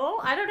 No,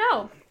 I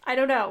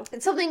don't know.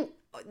 It's something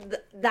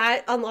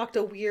that unlocked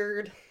a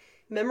weird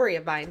memory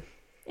of mine.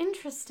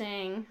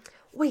 Interesting.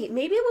 Wait,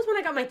 maybe it was when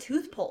I got my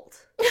tooth pulled.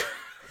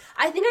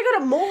 I think I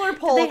got a molar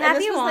pulled. Did they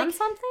have you on like,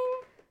 something?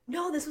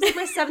 No, this was like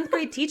my 7th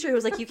grade teacher who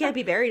was like, "You can't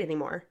be buried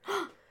anymore."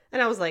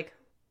 And I was like,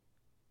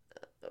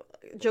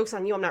 "Joke's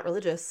on you, I'm not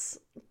religious."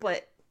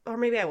 But... Or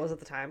maybe I was at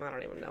the time. I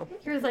don't even know.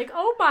 You're like,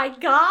 "Oh my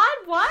God,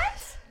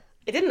 what?"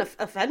 It didn't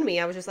offend me.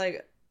 I was just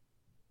like,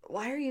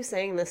 "Why are you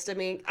saying this to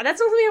me?" That's not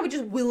something I would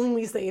just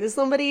willingly say to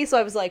somebody. So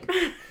I was like,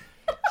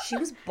 she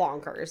was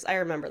bonkers. I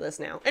remember this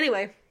now.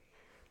 Anyway.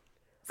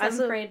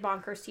 7th grade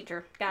bonkers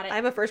teacher. Got it. I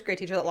have a 1st grade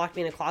teacher that locked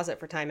me in a closet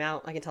for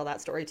timeout. I can tell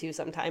that story too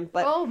sometime.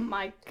 But oh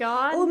my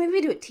God. Oh, maybe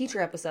we do a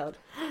teacher episode.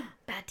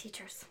 Bad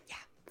teachers. Yeah.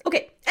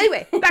 Okay,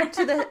 anyway, back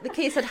to the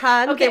case at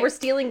hand. Okay, we're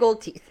stealing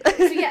gold teeth.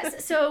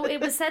 So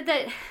it was said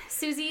that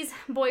Susie's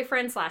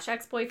boyfriend /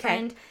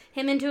 ex-boyfriend,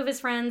 him and 2 of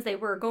his friends, they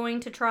were going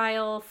to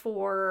trial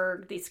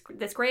for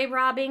this grave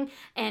robbing,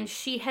 and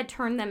she had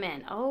turned them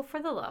in. Oh,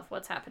 for the love,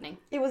 what's happening?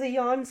 It was a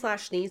yawn /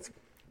 sneeze.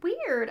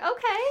 Weird,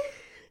 okay.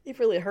 It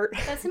really hurt.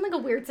 That seemed like a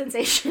weird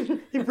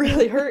sensation. It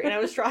really hurt, and I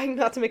was trying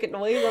not to make a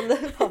noise on the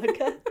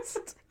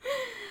podcast.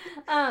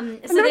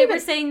 So they were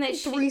saying that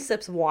 3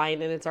 sips of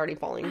wine and it's already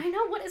falling. I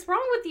know. What is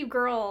wrong with you,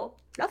 girl?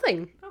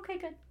 Nothing. Okay,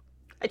 good.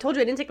 I told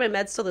you I didn't take my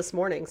meds till this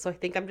morning, so I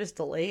think I'm just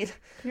delayed.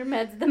 The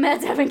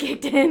meds haven't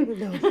kicked in.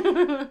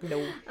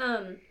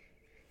 No.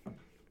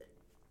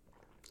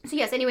 So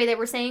yes, anyway, they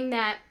were saying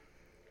that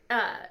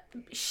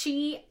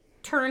she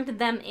turned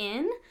them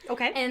in.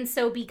 Okay. And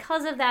so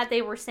because of that,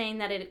 they were saying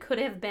that it could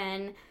have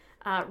been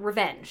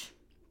revenge.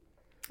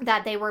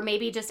 That they were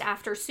maybe just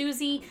after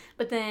Susie,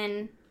 but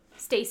then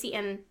Stacy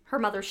and her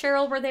mother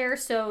Cheryl were there,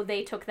 so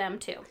they took them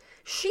too.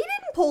 She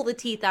didn't pull the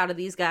teeth out of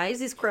these guys,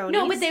 these cronies.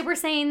 No, but they were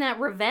saying that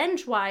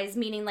revenge-wise,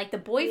 meaning like the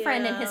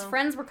boyfriend and his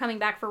friends were coming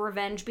back for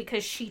revenge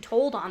because she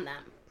told on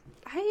them.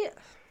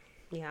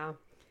 Yeah.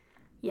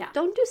 Yeah.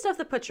 Don't do stuff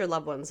that puts your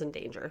loved ones in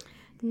danger.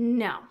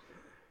 No.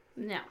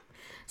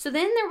 So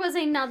then there was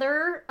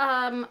another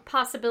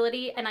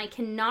possibility, and I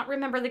cannot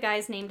remember the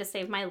guy's name to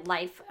save my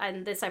life,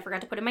 and this I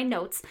forgot to put in my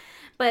notes,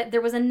 but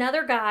there was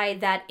another guy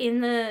that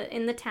in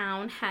the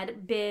town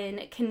had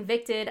been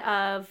convicted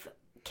of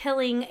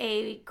killing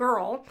a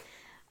girl.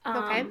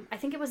 Okay. I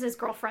think it was his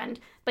girlfriend,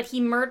 but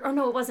he murdered, oh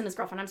no, it wasn't his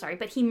girlfriend, I'm sorry,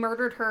 but he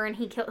murdered her and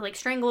he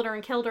strangled her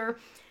and killed her.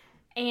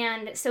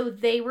 And so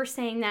they were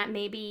saying that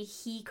maybe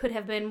he could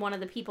have been one of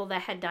the people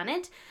that had done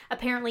it.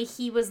 Apparently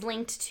he was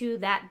linked to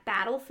that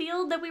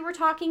battlefield that we were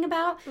talking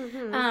about,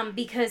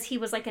 because he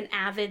was like an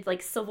avid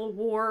like Civil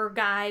War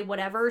guy,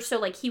 whatever. So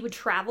like he would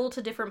travel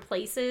to different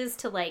places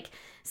to like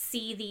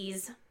see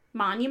these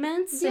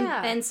monuments.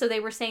 Yeah. And so they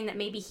were saying that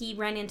maybe he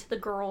ran into the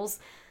girls,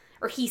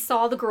 or he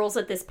saw the girls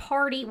at this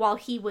party while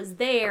he was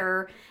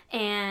there,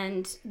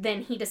 and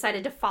then he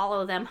decided to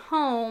follow them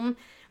home.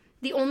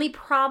 The only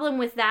problem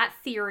with that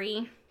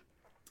theory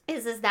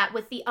is that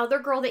with the other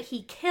girl that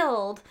he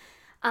killed,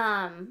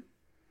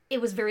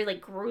 it was very,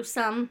 like,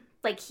 gruesome.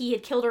 Like, he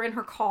had killed her in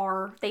her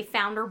car. They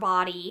found her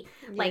body.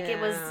 Like, it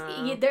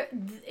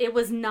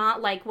was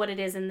not like what it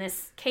is in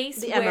this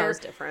case. The MO is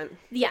different.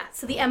 Yeah,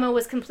 so the MO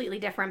was completely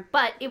different.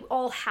 But it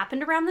all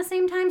happened around the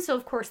same time, so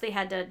of course they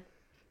had to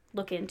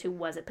look into,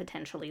 was it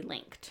potentially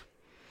linked?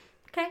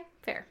 Okay,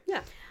 fair.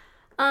 Yeah.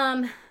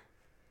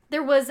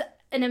 There was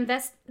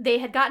they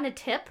had gotten a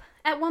tip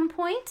at one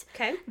point,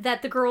 okay,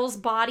 that the girls'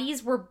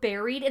 bodies were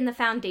buried in the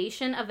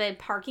foundation of a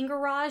parking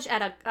garage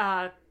at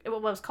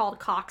what was called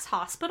Cox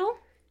Hospital.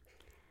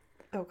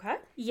 Okay.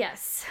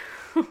 Yes.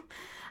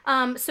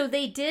 So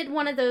they did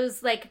one of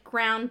those like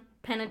ground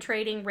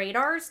penetrating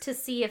radars to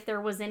see if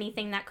there was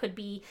anything that could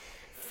be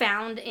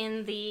found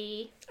in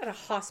at a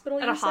hospital.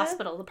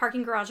 The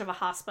parking garage of a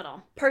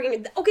hospital.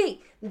 Parking. Okay,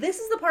 this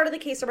is the part of the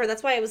case where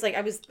that's why I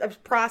was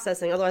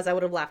processing. Otherwise, I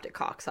would have laughed at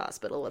Cox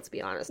Hospital. Let's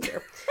be honest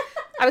here.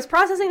 I was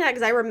processing that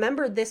because I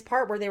remembered this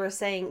part where they were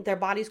saying their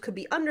bodies could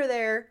be under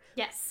there.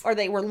 Yes. Or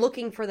they were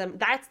looking for them.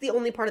 That's the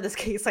only part of this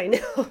case I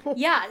know.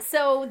 Yeah.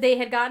 So they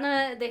had gotten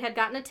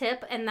a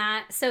tip, and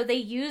so they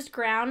used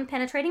ground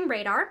penetrating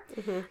radar.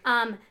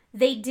 Mm-hmm.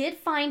 They did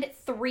find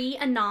 3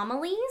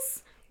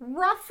 anomalies,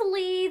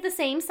 roughly the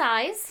same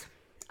size.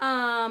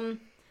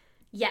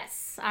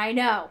 Yes, I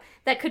know.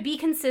 That could be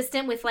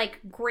consistent with, like,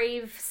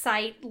 grave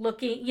site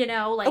looking,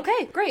 like...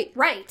 Okay, great.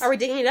 Right. Are we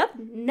digging it up?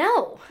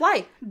 No.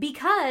 Why?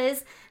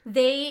 Because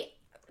the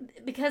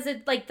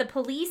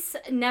police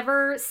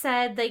never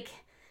said, like...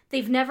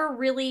 They've never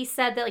really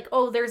said that, like,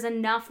 oh, there's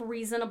enough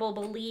reasonable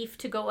belief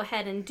to go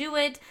ahead and do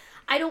it.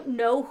 I don't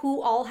know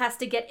who all has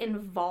to get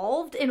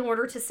involved in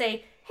order to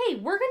say, hey,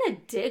 we're going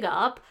to dig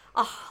up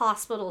a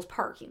hospital's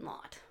parking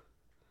lot.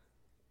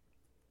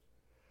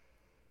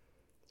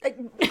 It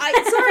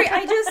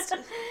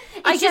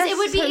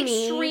would be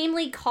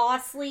extremely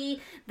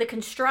costly. The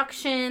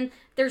construction,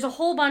 there's a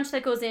whole bunch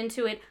that goes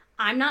into it.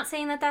 I'm not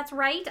saying that that's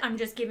right. I'm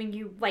just giving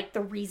you, like,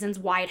 the reasons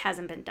why it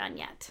hasn't been done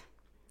yet.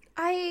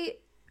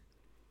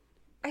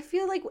 I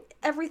feel like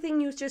everything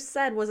you just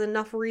said was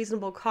enough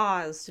reasonable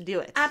cause to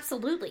do it.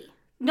 Absolutely.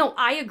 No,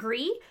 I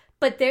agree.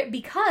 But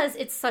because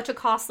it's such a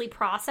costly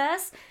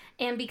process,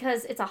 and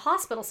because it's a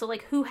hospital, so,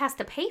 like, who has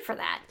to pay for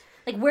that?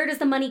 Like, where does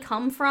the money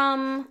come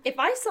from? If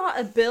I saw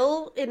a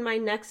bill in my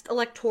next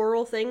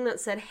electoral thing that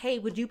said, hey,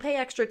 would you pay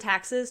extra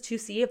taxes to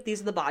see if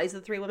these are the bodies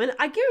of the 3 women?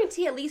 I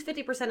guarantee at least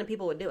 50% of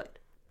people would do it.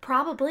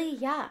 Probably,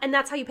 yeah. And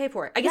that's how you pay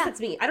for it. I guess that's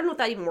me. I don't know if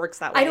that even works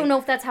that way. I don't know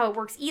if that's how it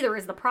works either,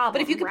 is the problem.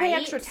 But if you could pay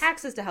extra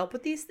taxes to help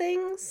with these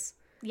things,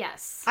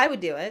 yes, I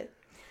would do it.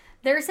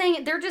 They're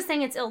just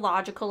saying it's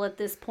illogical at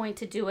this point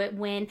to do it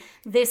when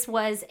this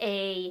was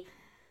a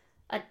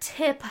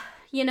tip,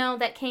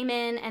 that came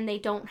in, and they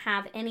don't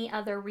have any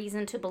other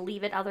reason to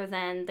believe it other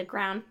than the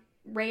ground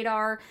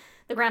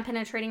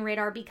penetrating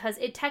radar, because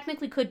it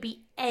technically could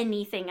be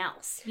anything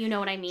else. You know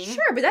what I mean?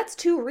 Sure, but that's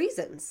 2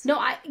 reasons.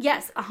 No,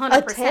 yes, 100%.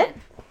 A tip,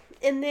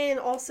 and then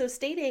also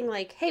stating,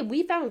 like, hey,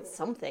 we found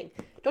something.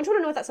 Don't you want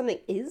to know what that something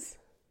is?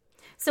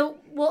 So,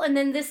 well, and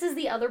then this is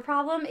the other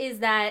problem, is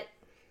that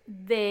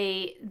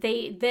they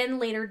then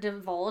later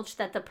divulged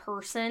that the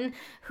person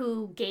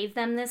who gave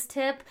them this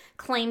tip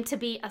claimed to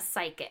be a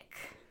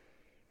psychic.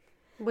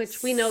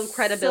 Which we know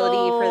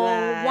credibility for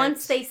that.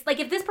 Once if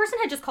this person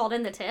had just called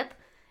in the tip,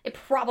 it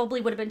probably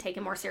would have been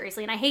taken more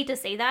seriously. And I hate to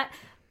say that,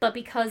 but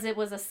because it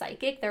was a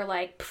psychic, they're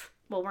like,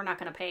 well, we're not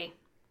going to pay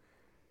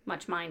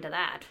much mind to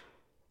that.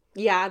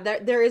 Yeah,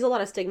 there is a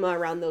lot of stigma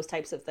around those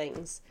types of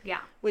things.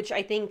 Yeah. Which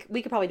I think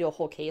we could probably do a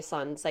whole case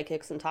on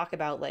psychics and talk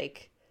about,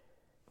 like,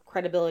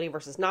 credibility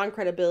versus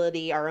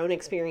non-credibility, our own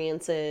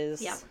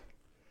experiences. Yep.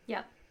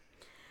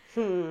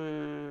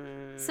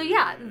 So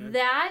yeah,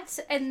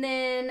 and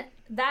then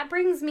that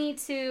brings me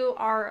to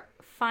our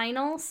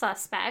final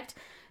suspect,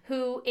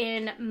 who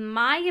in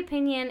my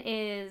opinion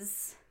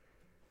is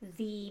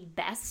the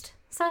best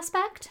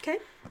suspect. Okay.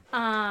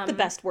 The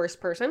best worst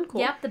person.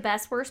 Cool. Yep, the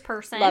best worst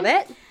person. Love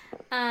it.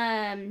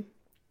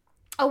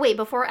 Oh wait,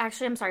 before I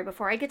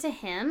get to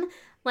him,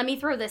 let me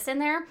throw this in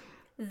there.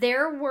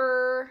 There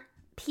were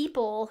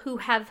people who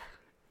have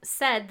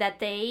said that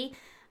they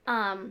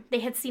they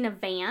had seen a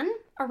van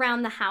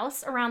around the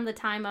house around the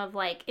time of,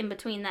 like, in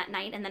between that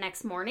night and the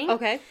next morning.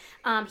 Okay.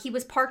 He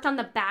was parked on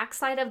the back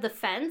side of the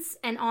fence,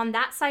 and on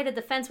that side of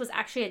the fence was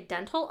actually a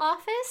dental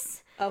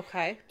office.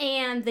 Okay.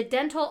 And the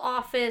dental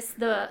office,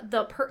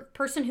 the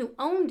person who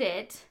owned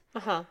it,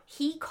 Uh-huh.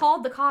 he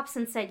called the cops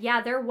and said,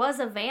 yeah, there was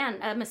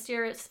a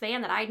mysterious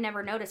van that I'd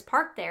never noticed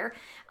parked there.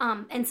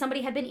 And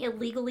somebody had been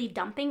illegally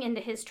dumping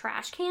into his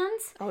trash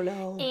cans. Oh,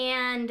 no.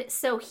 And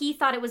so he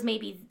thought it was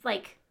maybe,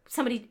 like,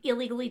 somebody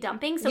illegally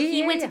dumping. So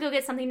he went to go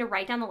get something to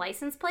write down the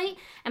license plate.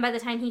 And by the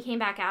time he came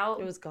back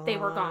out, It was gone. they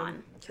were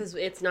gone. Because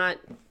it's not...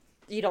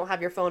 You don't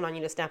have your phone on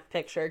you to snap a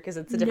picture because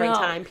it's a different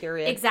time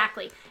period.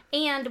 Exactly.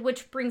 And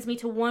which brings me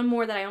to one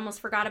more that I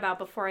almost forgot about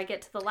before I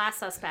get to the last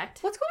suspect.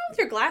 What's going on with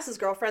your glasses,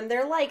 girlfriend?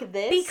 They're like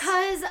this?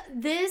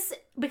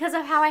 Because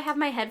of how I have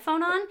my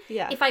headphone on,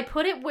 Yeah. if I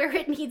put it where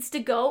it needs to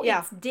go,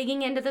 Yeah. it's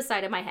digging into the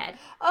side of my head.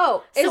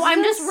 Oh. So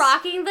I'm just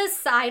rocking the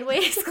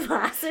sideways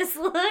glasses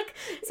look,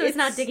 so it's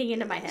not digging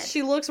into my head.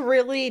 She looks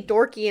really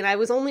dorky, and I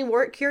was only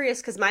curious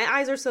because my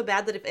eyes are so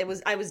bad that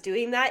if I was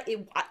doing that,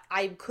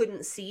 I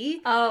couldn't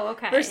see. Oh,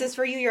 okay. Versus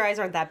for you, your eyes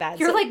aren't that bad.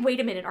 You're like,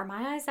 wait a minute, are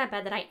my eyes that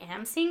bad that I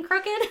am seeing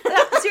crooked?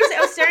 Seriously, I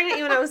was staring at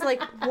you and I was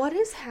like, what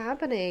is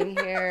happening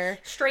here?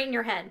 Straighten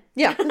your head.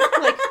 Yeah.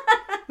 Like,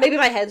 maybe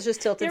my head's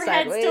just tilted Your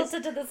sideways. head's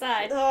tilted to the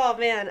side. Oh,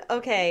 man.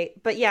 Okay.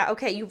 But yeah,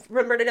 okay. You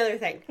remembered another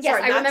thing. Yes,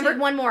 Sorry, I not remembered to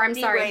one more. I'm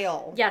sorry.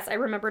 derail. Yes, I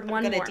remembered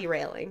one I'm more.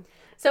 derailing.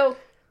 So,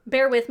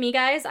 bear with me,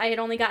 guys. I had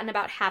only gotten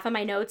about half of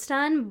my notes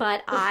done,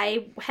 but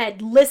I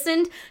had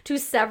listened to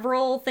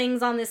several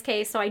things on this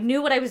case, so I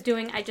knew what I was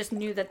doing. I just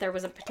knew that there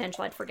was a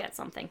potential I'd forget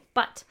something.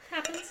 But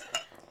Happens.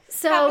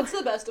 so Happens to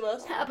the best of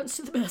us. happens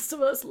to the best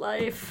of us.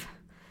 Life.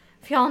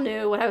 If y'all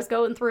knew what I was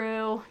going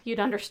through, you'd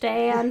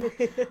understand.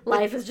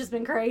 Life has just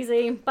been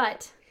crazy.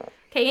 But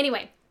okay.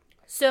 Anyway,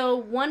 so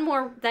one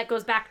more that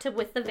goes back to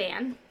with the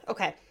van.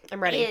 Okay,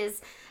 I'm ready.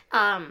 Is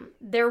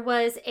there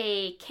was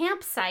a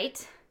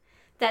campsite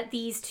that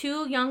these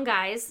two young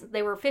guys,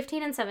 they were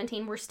 15 and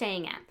 17, were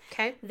staying at.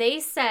 Okay. They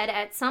said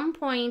at some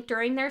point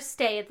during their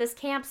stay at this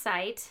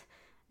campsite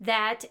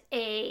that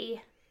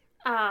a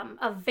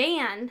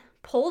van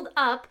pulled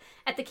up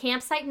at the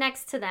campsite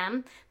next to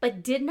them,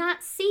 but did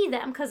not see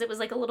them because it was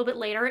like a little bit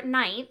later at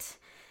night.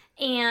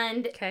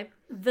 And Okay.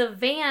 the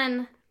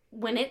van,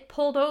 when it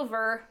pulled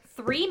over,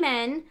 3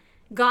 men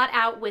got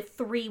out with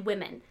 3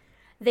 women.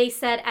 They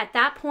said at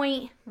that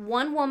point,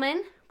 1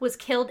 woman was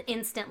killed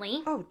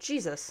instantly, Oh,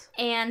 Jesus.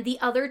 and the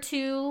other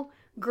 2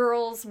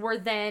 girls were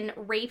then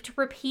raped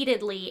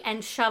repeatedly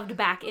and shoved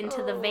back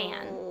into the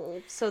van.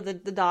 Oh, so the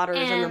daughters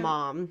and the And-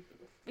 mom.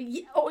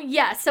 Oh,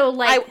 yeah, so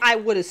like... I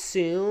would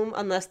assume,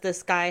 unless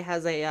this guy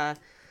has a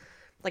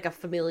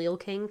familial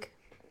kink.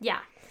 Yeah.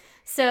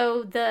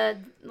 So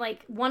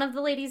one of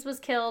the ladies was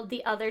killed,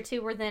 the other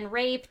 2 were then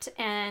raped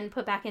and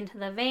put back into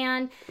the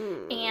van.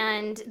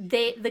 And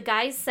the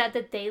guys said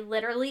that they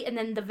literally, and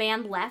then the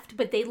van left,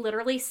 but they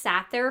literally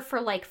sat there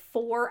for like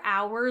 4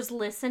 hours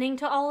listening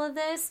to all of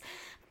this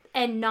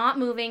and not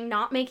moving,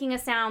 not making a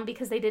sound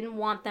because they didn't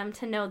want them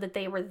to know that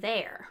they were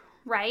there.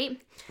 Right?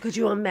 Could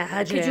you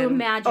imagine? Could you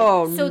imagine?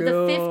 Oh, so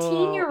no. the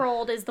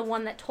 15-year-old is the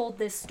one that told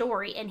this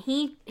story, and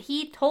he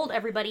told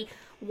everybody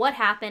what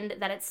happened,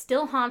 that it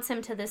still haunts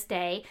him to this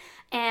day,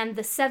 and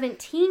the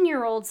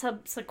 17-year-old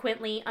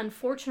subsequently,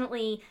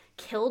 unfortunately,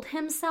 killed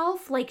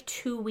himself like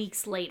 2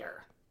 weeks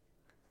later.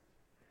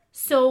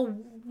 So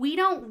we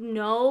don't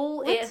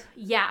know if...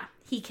 Yeah,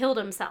 he killed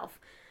himself.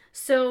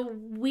 So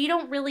we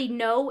don't really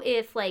know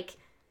if, like,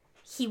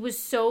 he was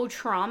so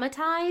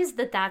traumatized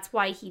that that's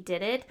why he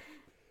did it.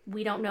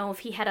 We don't know if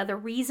he had other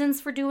reasons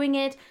for doing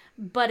it,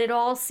 but it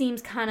all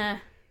seems kind of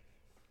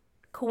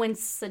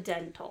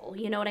coincidental.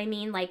 You know what I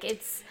mean? Like,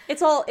 it's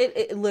all,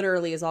 it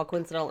literally is all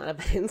coincidental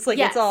evidence. Like,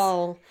 Yes. it's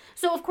all...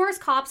 So, of course,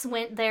 cops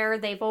went there.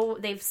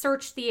 They've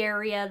searched the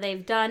area.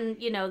 They've done,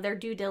 their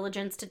due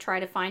diligence to try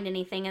to find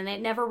anything, and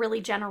it never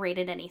really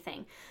generated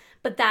anything.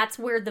 But that's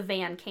where the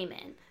van came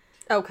in.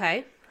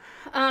 Okay.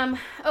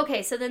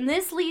 Okay, so then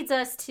this leads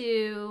us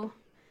to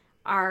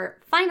our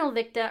final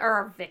victim, or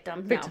our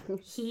victim. No,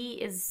 he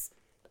is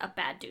a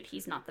bad dude.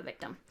 He's not the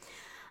victim.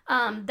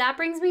 That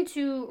brings me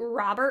to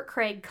Robert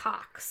Craig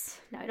Cox.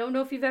 Now, I don't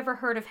know if you've ever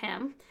heard of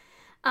him.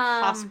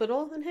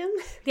 Hospital in him?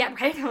 Yeah,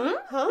 right?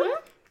 Huh?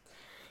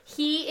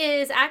 He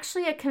is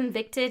actually a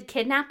convicted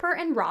kidnapper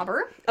and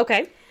robber.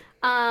 Okay.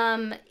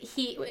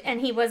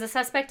 He was a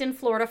suspect in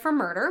Florida for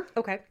murder.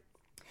 Okay.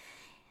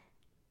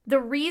 The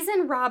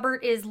reason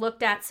Robert is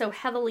looked at so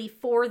heavily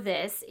for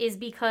this is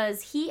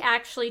because he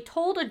actually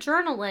told a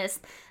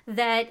journalist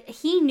that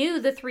he knew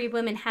the 3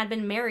 women had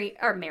been married.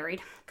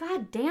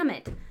 God damn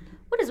it.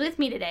 What is with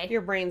me today?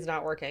 Your brain's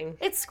not working.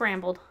 It's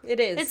scrambled. It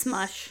is. It's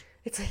mush.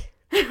 It's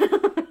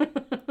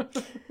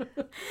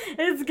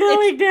It's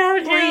going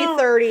downhill.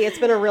 3:30. It's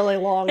been a really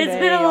long day. It's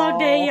been a long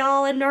day,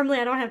 y'all, and normally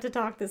I don't have to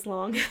talk this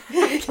long.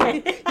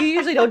 Okay. You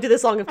usually don't do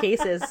this long of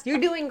cases. You're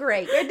doing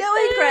great. You're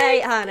doing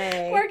great,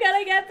 honey. We're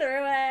gonna get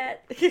through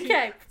it.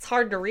 Okay. It's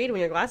hard to read when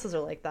your glasses are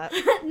like that.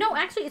 No,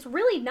 actually, it's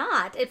really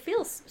not. It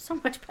feels so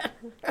much better.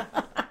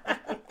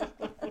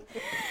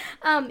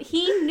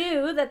 He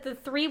knew that the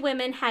 3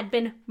 women had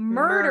been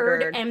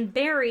murdered and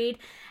buried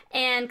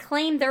and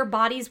claimed their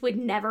bodies would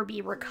never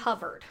be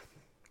recovered.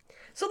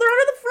 So they're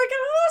under the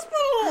freaking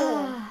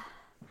hospital!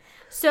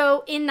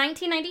 So in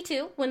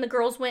 1992, when the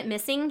girls went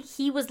missing,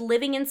 he was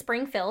living in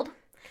Springfield.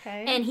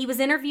 Okay. And he was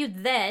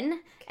interviewed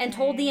then and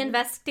told the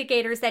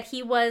investigators that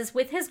he was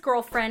with his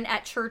girlfriend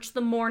at church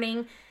that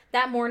morning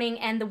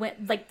and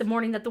the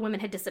morning that the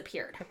women had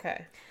disappeared.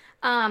 Okay.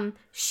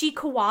 She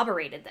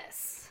corroborated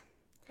this.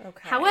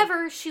 Okay.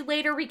 However, she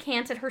later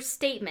recanted her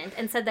statement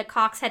and said that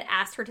Cox had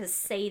asked her to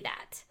say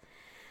that.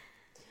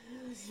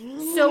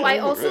 So I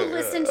also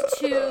listened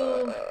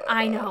to,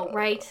 I know,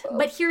 right?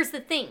 But here's the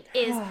thing,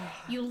 is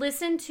you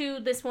listen to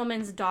this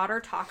woman's daughter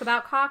talk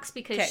about Cox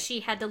because she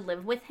had to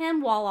live with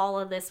him while all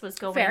of this was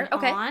going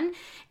on.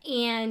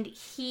 And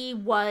he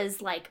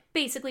was, like,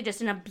 basically just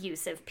an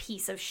abusive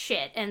piece of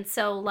shit. And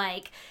so,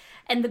 like,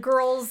 and the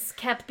girls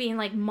kept being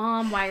like,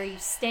 Mom, why are you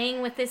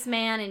staying with this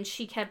man? And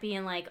she kept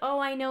being like, oh,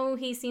 I know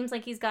he seems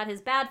like he's got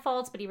his bad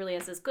faults, but he really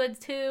has his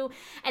good too.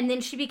 And then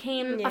she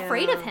became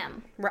afraid of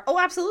him. Oh,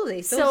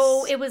 absolutely.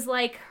 So it was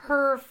like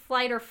her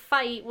flight or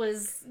fight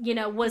was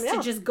to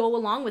just go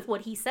along with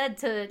what he said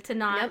to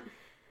not...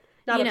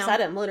 Not upset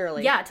him,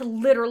 literally. Yeah, to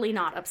literally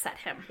not upset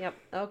him. Yep.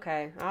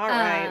 Okay. All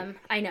right.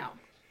 I know.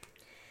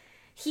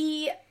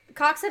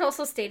 Cox had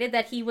also stated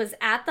that he was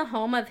at the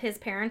home of his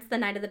parents the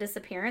night of the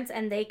disappearance,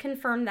 and they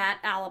confirmed that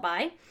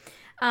alibi.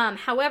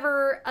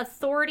 However,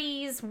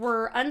 authorities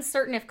were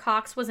uncertain if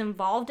Cox was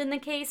involved in the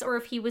case or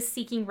if he was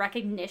seeking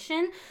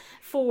recognition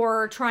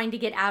for trying to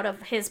get out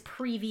of his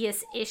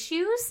previous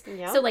issues.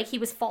 Yep. So, like, he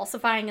was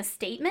falsifying a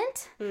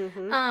statement.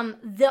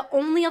 Mm-hmm. The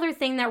only other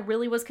thing that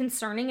really was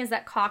concerning is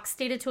that Cox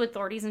stated to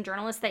authorities and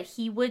journalists that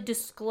he would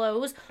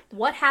disclose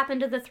what happened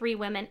to the 3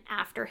 women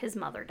after his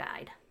mother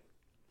died.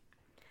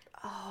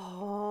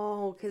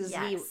 Oh, because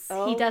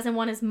he doesn't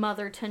want his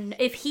mother to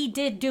if he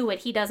did do it,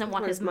 he doesn't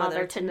want his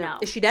mother to know.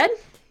 Is she dead?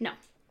 No.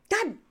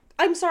 God,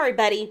 I'm sorry,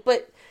 Betty,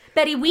 but...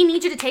 Betty, we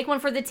need you to take one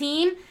for the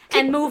team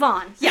and move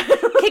on. Yeah, kick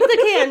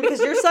the can,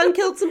 because your son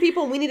killed some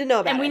people and we need to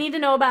know about it. And we need to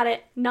know about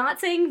it. Not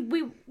saying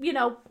we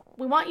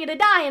want you to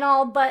die and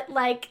all, but,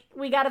 like,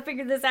 we got to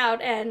figure this out,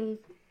 and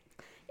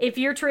if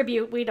you're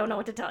tribute, we don't know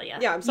what to tell you.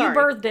 Yeah, I'm sorry.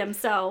 You birthed him,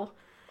 so...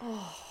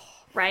 Oh.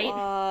 Right?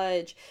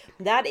 Fudge.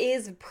 That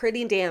is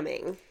pretty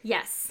damning.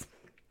 Yes.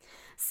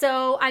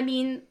 So, I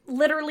mean,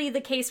 literally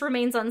the case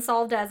remains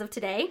unsolved as of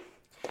today.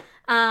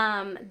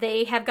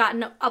 They have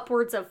gotten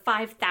upwards of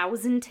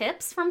 5,000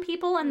 tips from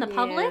people in the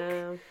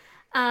public.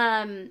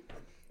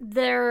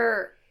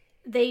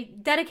 They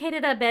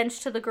dedicated a bench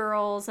to the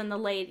girls and the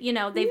late,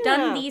 they've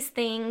done these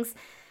things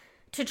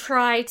to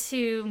try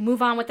to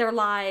move on with their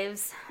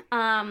lives.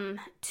 2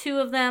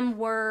 of them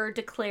were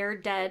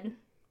declared dead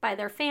by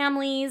their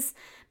families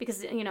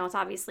because, it's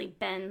obviously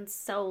been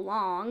so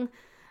long.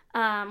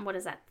 What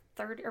is that?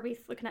 30? Are we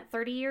looking at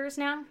 30 years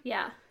now?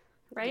 Yeah.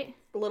 Right?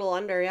 A little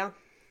under, yeah.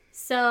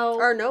 So.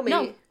 Or no, maybe.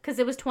 No, because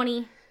it was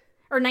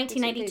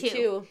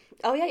 1992.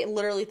 Oh, yeah,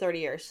 literally 30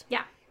 years.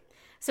 Yeah.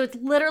 So it's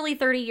literally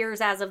 30 years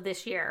as of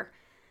this year.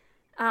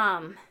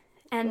 And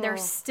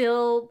it's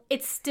still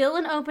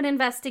an open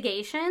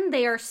investigation.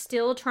 They are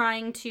still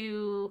trying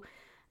to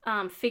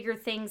figure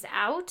things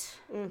out.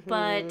 Mm-hmm.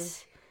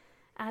 But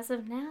as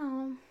of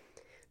now...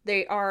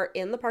 They are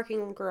in the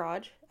parking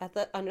garage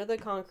under the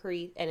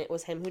concrete, and it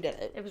was him who did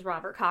it. It was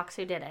Robert Cox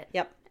who did it.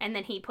 Yep. And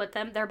then he put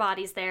their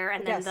bodies there,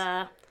 and then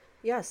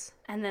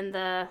and then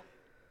the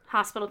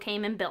hospital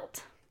came and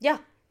built. Yeah.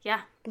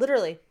 Yeah.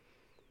 Literally.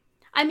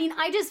 I mean,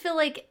 I just feel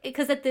like,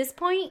 because at this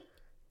point,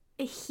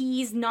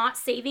 he's not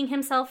saving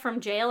himself from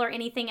jail or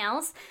anything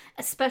else,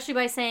 especially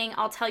by saying,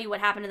 I'll tell you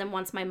what happened to them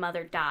once my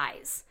mother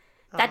dies.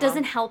 That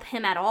doesn't help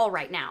him at all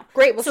right now.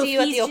 Great, we'll see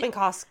you at the open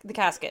the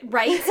casket.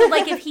 Right? So,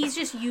 like, if he's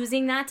just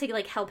using that to,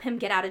 like, help him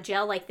get out of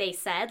jail, like they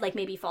said, like,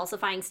 maybe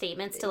falsifying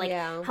statements to, like,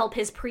 help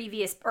his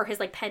previous, or his,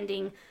 like,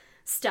 pending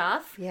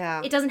stuff.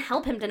 Yeah. It doesn't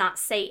help him to not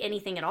say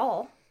anything at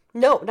all.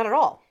 No, not at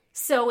all.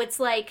 So, it's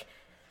like...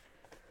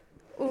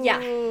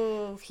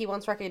 Ooh, he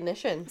wants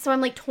recognition. So I'm,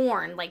 like,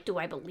 torn. Like, do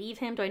I believe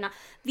him? Do I not?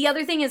 The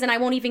other thing is, and I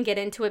won't even get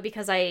into it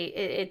because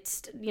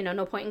it's,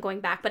 no point in going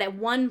back, but at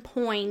one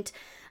point...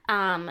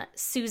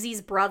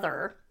 Susie's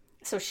brother,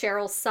 so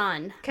Cheryl's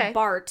son,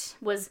 Bart,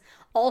 was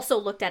also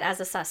looked at as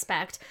a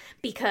suspect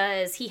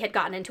because he had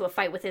gotten into a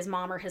fight with his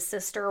mom or his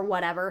sister or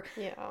whatever.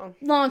 Yeah.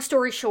 Long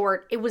story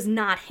short, it was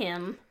not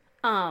him.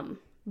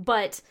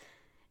 But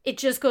it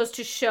just goes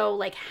to show,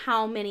 like,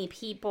 how many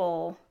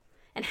people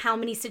and how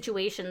many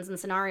situations and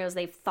scenarios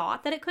they've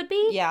thought that it could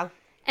be. Yeah.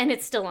 And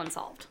it's still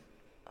unsolved.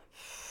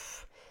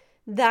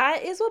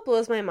 That is what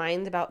blows my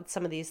mind about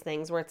some of these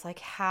things, where it's like,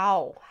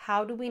 how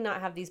do we not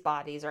have these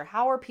bodies, or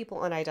how are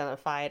people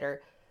unidentified,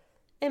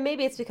 and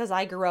maybe it's because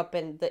I grew up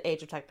in the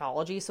age of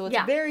technology, so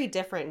it's very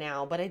different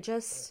now, but it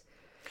is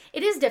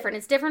different.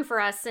 It's different for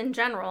us in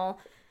general,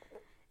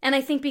 and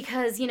I think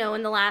because,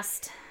 in the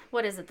last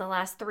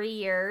 3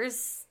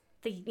 years,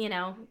 the,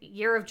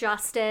 year of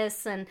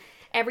justice and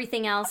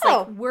everything else.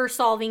 Oh. Like, we're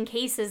solving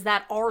cases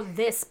that are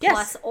this Yes.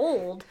 plus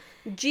old.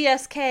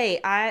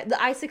 GSK,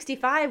 the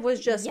I-65 was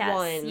just Yes,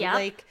 one. yep.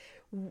 Like,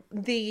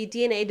 the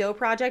DNA Doe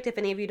Project, if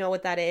any of you know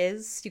what that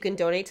is, you can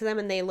donate to them,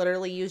 and they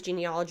literally use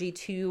genealogy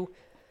to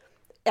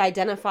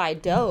identify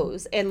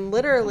does. And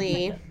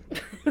literally,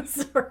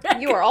 Sorry.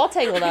 you are all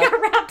tangled I up.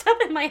 got wrapped up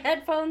in my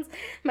headphones.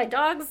 My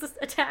dog's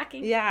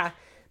attacking. Yeah.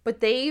 But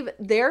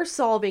they're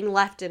solving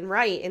left and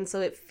right, and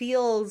so it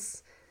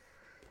feels,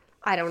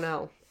 I don't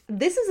know.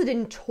 This is a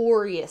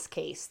notorious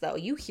case, though.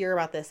 You hear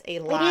about this a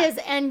lot. It is,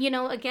 and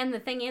again, the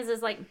thing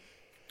is like,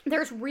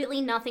 there's really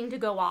nothing to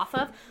go off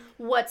of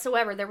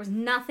whatsoever. There was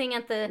nothing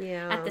at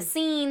the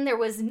scene.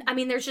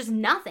 There's just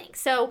nothing.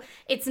 So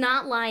it's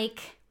not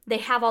like they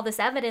have all this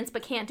evidence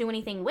but can't do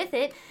anything with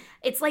it.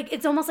 It's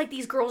almost like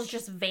these girls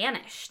just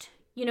vanished.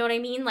 You know what I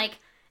mean? Like,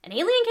 an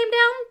alien came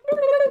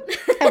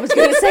down. I was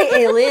gonna say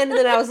alien, and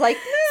then I was like,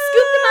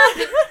 scooped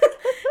them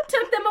up,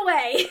 took them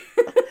away.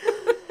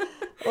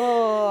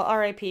 oh,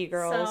 R.I.P.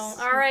 girls.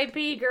 So,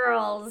 R.I.P.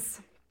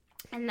 girls.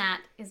 And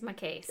that is my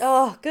case.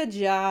 Oh, good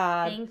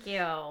job. Thank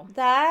you.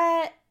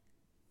 That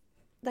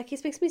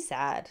case makes me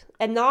sad.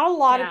 And not a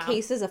lot of Yeah.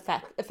 cases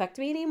affect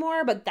me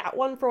anymore, but that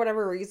one, for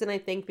whatever reason, I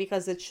think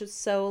because it's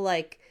just so,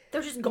 like...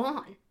 They're just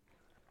gone.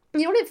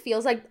 You know what it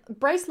feels like?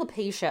 Bryce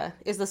LaPacia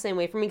is the same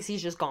way for me because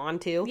he's just gone,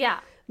 too. Yeah.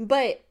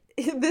 But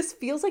this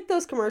feels like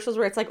those commercials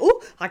where it's like,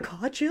 oh, I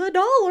caught you $1.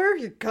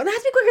 You're gonna have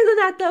to be quicker than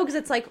that, though. Because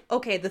it's like,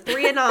 okay, the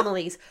 3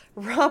 anomalies.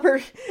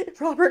 Robert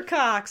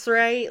Cox,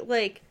 right?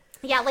 Like...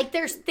 Yeah, like,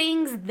 there's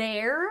things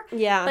there.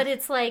 Yeah. But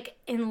it's like,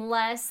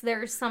 unless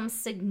there's some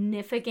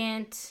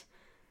significant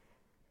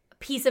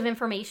piece of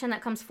information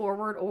that comes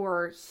forward,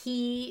 or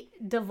he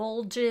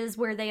divulges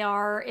where they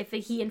are, if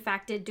he in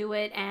fact did do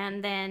it,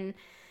 and then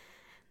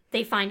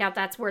they find out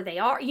that's where they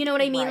are. You know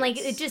what I mean? Right.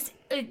 Like,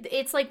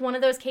 it's like one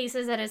of those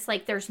cases that it's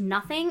like there's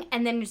nothing,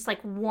 and then just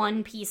like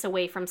one piece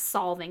away from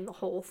solving the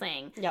whole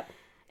thing. Yep.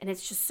 And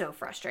it's just so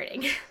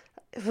frustrating.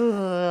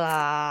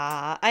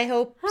 I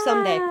hope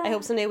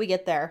someday we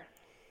get there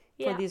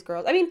for Yeah. these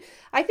girls. I mean,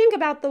 I think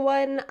about the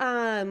one,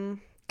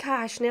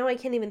 gosh, now I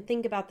can't even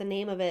think about the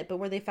name of it, but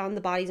where they found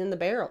the bodies in the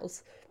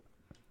barrels.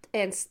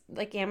 And,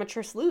 like,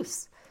 amateur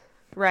sleuths,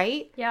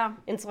 right? Yeah.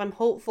 And so I'm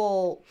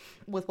hopeful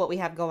with what we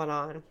have going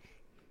on.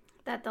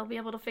 That they'll be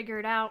able to figure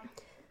it out.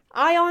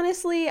 I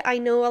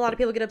know a lot of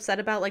people get upset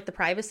about, like, the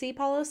privacy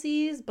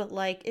policies, but,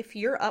 like, if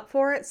you're up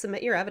for it,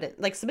 submit your evidence.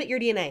 Like, submit your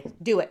DNA.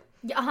 Do it.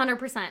 Yeah,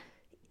 100%.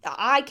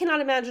 I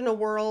cannot imagine a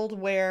world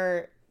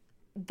where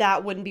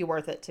that wouldn't be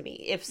worth it to me.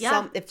 If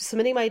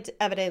submitting my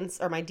evidence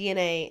or my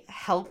DNA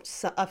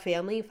helped a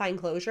family find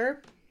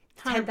closure,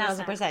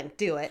 10,000%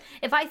 do it.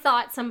 If I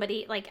thought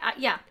somebody, like,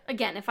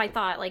 if I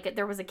thought, like,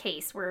 there was a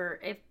case where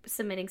if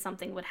submitting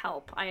something would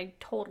help, I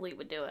totally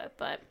would do it,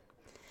 but...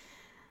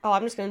 Oh,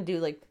 I'm just going to do,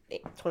 like,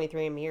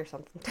 23andMe or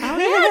something. Oh,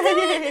 yeah,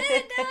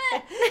 do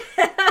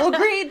it. Well,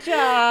 great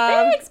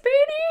job. Thanks,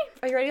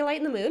 Bernie. Are you ready to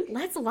lighten the mood?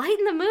 Let's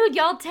lighten the mood.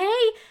 Y'all, Tay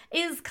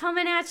is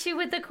coming at you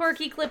with the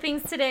quirky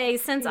clippings today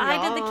since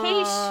I did the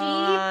case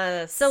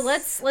sheet. So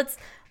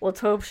let's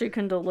hope she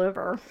can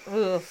deliver.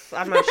 Oof,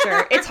 I'm not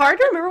sure. It's hard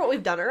to remember what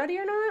we've done already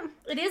or not.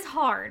 It is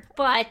hard,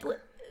 but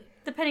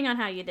depending on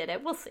how you did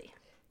it, we'll see.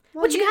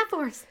 What you got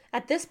for us?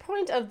 At this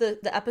point of the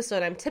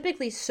episode, I'm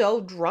typically so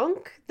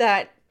drunk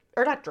that...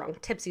 Or not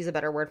drunk. Tipsy is a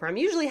better word for it. I'm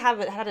usually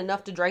haven't had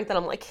enough to drink that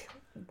I'm, like,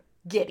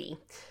 giddy.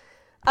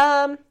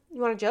 You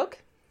want a joke?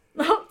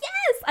 Oh,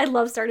 yes! I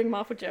love starting them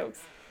off with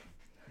jokes.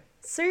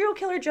 Serial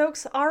killer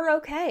jokes are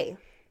okay.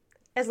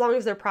 As long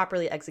as they're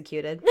properly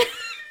executed.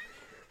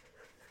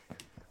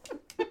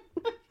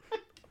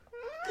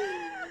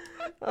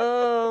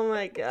 Oh,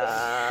 my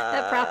God.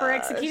 That proper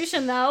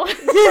execution, though.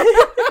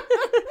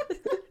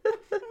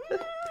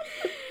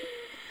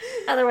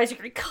 Otherwise,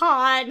 you're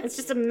caught, and it's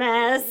just a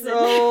mess.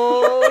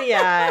 Oh,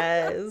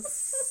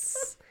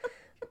 yes.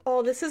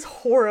 Oh, this is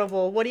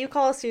horrible. What do you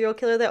call a serial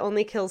killer that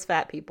only kills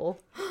fat people?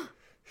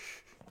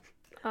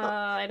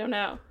 I don't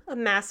know. A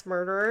mass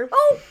murderer.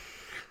 Oh!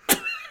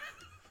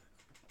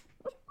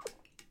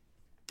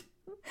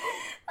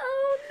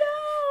 Oh,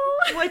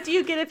 no! What do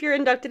you get if you're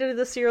inducted into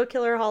the Serial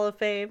Killer Hall of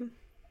Fame?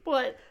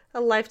 What?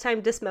 A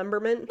lifetime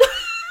dismemberment.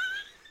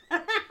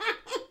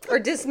 Or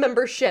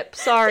dismembership,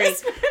 sorry.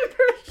 Dismembership.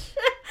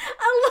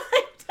 A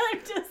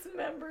lifetime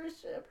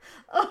dismembership.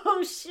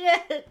 Oh,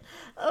 shit.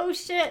 Oh,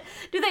 shit.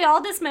 Do they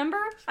all dismember?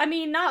 I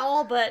mean, not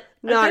all, but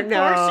a good portion,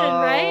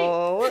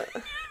 right?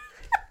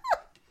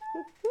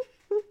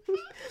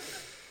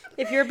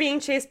 If you're being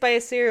chased by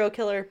a serial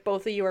killer,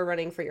 both of you are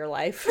running for your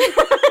life.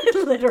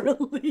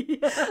 Literally.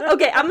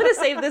 Okay, I'm going to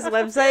save this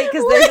website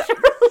because there's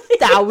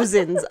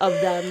thousands of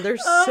them. They're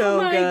so good.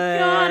 Oh my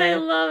God, I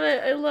love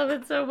it. I love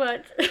it so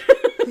much.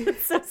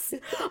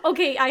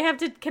 Okay, I'm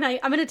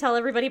going to tell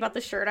everybody about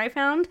the shirt I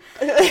found.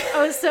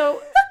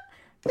 So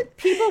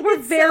people were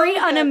very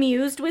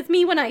unamused with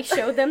me when I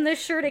showed them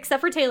this shirt,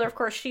 except for Taylor, of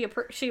course. She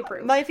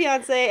approved. My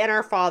fiance and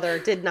our father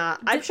did not.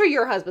 I'm sure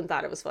your husband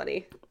thought it was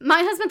funny.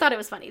 My husband thought it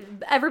was funny.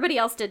 Everybody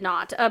else did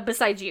not,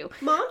 besides you.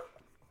 Mom?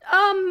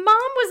 Mom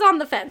was on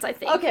the fence, I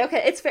think.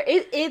 Okay, it's fair.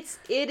 It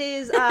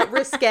is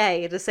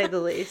risque, to say the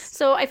least.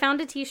 So I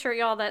found a t-shirt,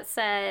 y'all, that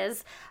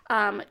says,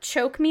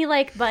 choke me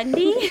like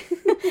Bundy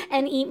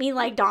and eat me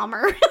like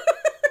Dahmer.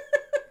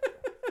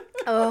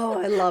 Oh,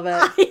 I love it.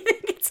 I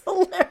think it's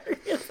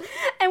hilarious.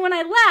 And when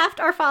I laughed,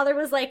 our father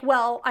was like,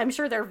 well, I'm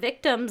sure their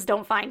victims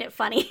don't find it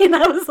funny. And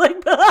I was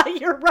like,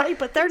 you're right,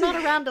 but they're not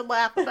around to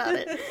laugh about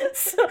it.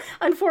 So,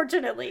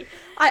 unfortunately.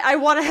 I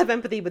want to have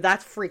empathy, but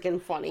that's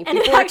freaking funny. And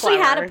People it are actually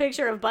had a clever.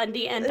 picture of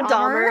Bundy and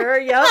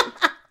Dahmer.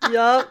 Dahmer,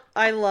 yep.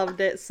 I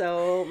loved it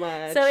so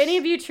much. So any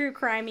of you true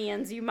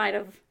crimeians, you might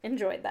have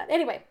enjoyed that.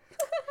 Anyway,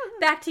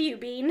 back to you,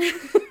 Bean.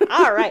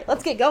 All right,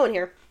 let's get going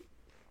here.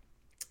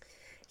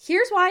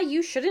 Here's why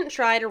you shouldn't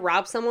try to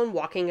rob someone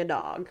walking a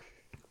dog.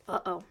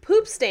 Uh-oh.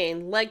 Poop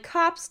stain led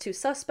cops to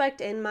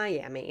suspect in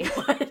Miami.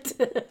 What?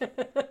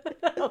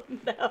 Oh,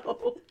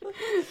 no.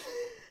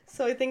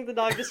 So I think the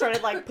dog just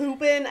started like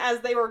pooping as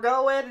they were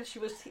going, and he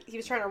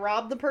was trying to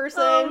rob the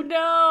person. Oh,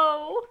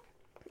 no.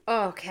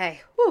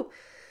 Okay. Whew.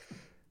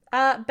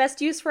 Best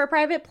use for a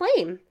private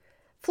plane.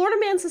 Florida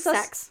man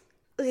Sex.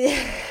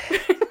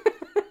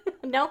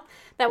 No,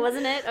 that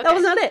wasn't it? Okay. That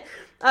was not it.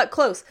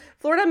 Close.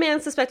 Florida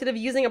man suspected of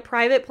using a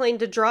private plane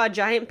to draw a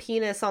giant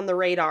penis on the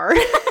radar.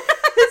 So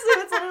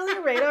it's literally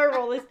a radar where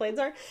all these planes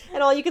are,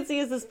 and all you can see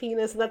is this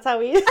penis, and that's how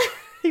he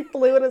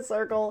flew in a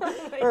circle,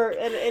 or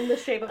in the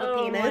shape of a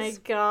penis. Oh my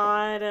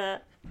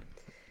god.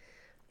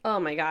 Oh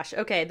my gosh.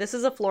 Okay, this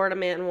is a Florida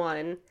man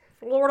one.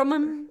 Florida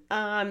man.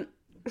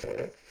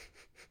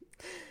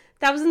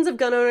 Thousands of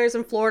gun owners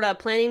in Florida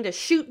planning to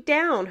shoot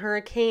down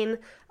Hurricane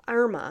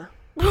Irma.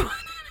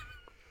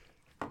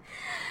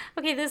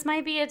 Okay, this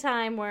might be a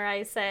time where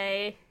I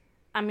say,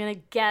 I'm going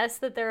to guess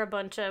that they're a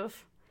bunch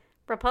of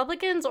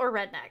Republicans or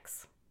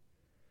rednecks.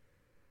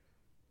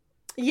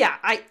 Yeah,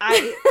 I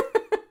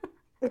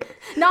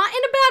Not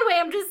in a bad way,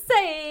 I'm just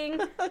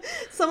saying.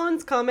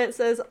 Someone's comment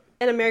says,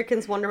 and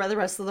Americans wonder why the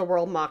rest of the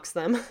world mocks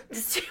them.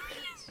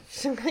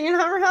 You're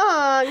not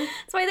wrong.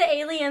 That's why the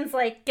aliens,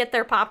 like, get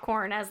their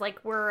popcorn as,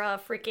 like, we're a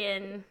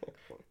freaking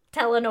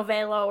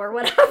telenovela or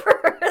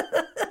whatever.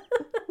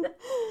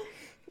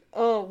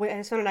 Oh, wait, I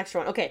just found an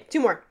extra one. Okay, 2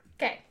 more.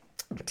 Okay.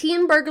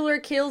 Teen burglar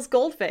kills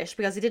goldfish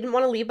because he didn't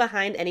want to leave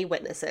behind any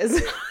witnesses.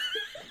 Stop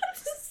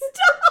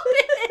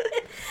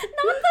it!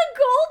 Not the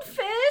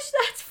goldfish!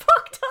 That's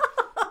fucked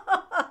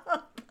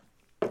up!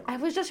 I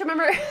was just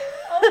remember...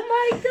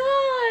 Oh my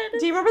god!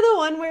 Do you remember the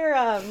one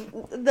where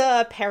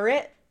the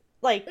parrot,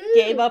 like,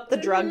 gave up the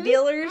drug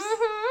dealers?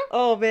 Mm-hmm.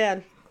 Oh,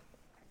 man.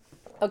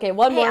 Okay,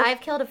 one more.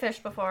 I've killed a fish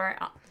before,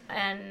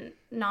 and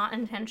not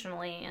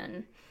intentionally,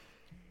 and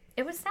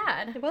it was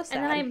sad. It was sad.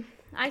 And then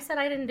I said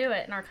I didn't do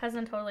it, and our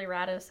cousin totally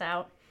ratted us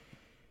out.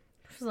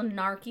 She was a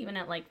narc even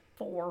at, like,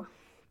 4.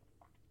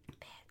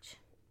 Bitch.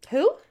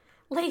 Who?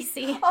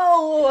 Lacey.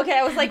 Oh, okay.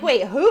 I was like,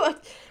 wait, who? I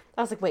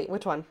was like, wait,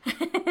 which one?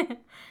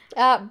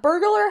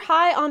 Burglar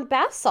high on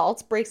bath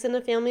salts breaks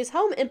into family's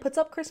home and puts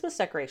up Christmas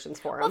decorations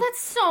for him. Oh,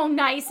 that's so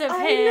nice of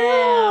I him.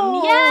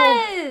 know.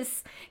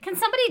 Yes. Can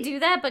somebody do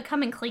that but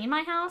come and clean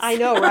my house? I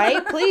know,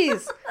 right?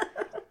 Please.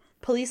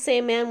 Police say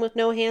a man with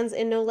no hands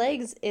and no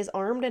legs is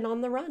armed and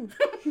on the run.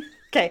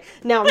 Okay,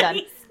 now I'm done.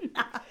 He's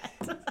not.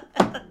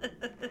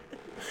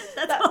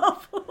 That's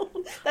awful.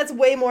 That's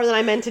way more than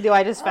I meant to do.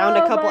 I just found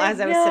a couple as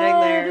I was sitting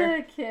there.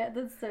 I can't.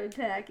 That's so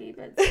tacky,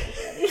 but so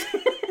funny.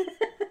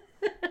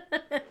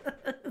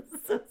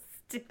 So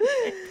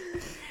stupid.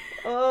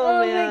 Oh,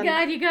 man. My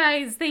god, you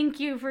guys, thank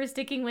you for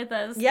sticking with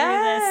us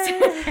Yes. through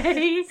this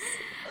today.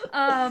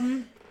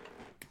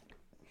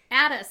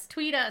 Add us,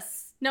 tweet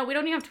us. No, we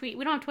don't even have tweet.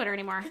 We don't have Twitter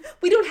anymore.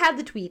 We don't have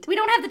the tweet. We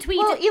don't have the tweet.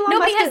 Well, Elon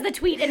Nobody Musk has the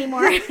tweet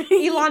anymore.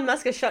 Elon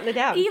Musk is shutting it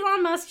down.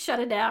 Elon Musk shut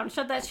it down.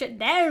 Shut that shit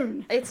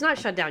down. It's not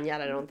shut down yet,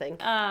 I don't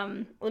think.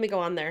 Let me go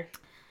on there.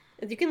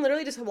 You can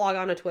literally just log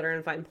on to Twitter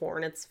and find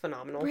porn. It's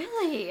phenomenal.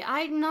 Really?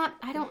 I'm not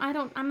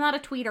a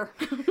tweeter.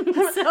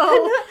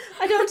 So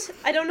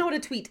I don't know what a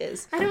tweet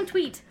is. I don't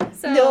tweet.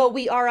 So No,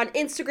 we are on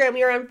Instagram.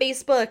 We are on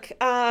Facebook.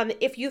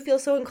 If you feel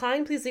so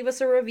inclined, please leave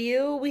us a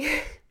review.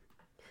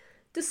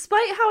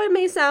 Despite how it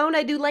may sound,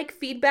 I do like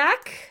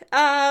feedback.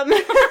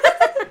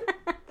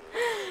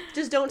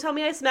 Just don't tell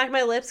me I smacked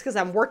my lips because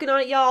I'm working on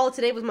it, y'all.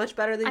 Today was much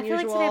better than I feel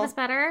usual. like today was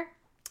better.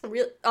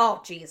 Really? Oh,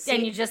 jeez.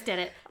 And you just did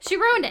it. She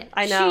ruined it.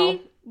 I know.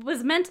 She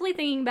was mentally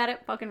thinking about it,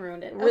 fucking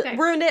ruined it. Okay.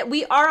 Ruined it.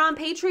 We are on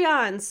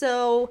Patreon,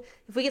 so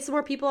if we get some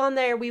more people on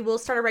there, we will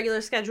start a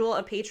regular schedule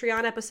of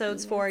Patreon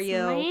episodes for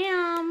you.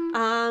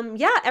 Ma'am.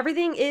 Yeah,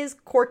 everything is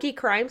Quirky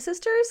Crime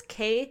Sisters.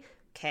 K.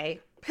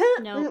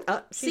 No,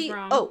 she's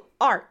wrong.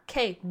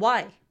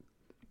 CORKYCIMESISTERS.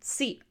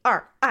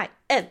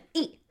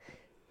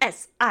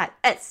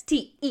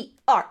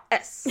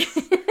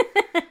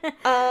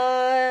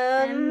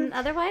 And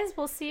otherwise,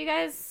 we'll see you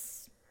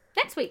guys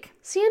next week.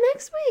 See you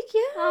next week.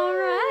 Yeah. All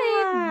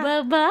right.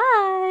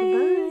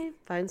 Bye-bye. Bye.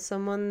 Find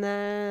someone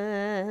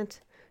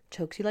that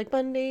chokes you like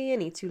Bundy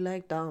and eats you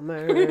like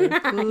Dahmer.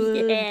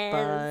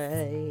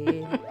 Yes.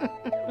 Goodbye.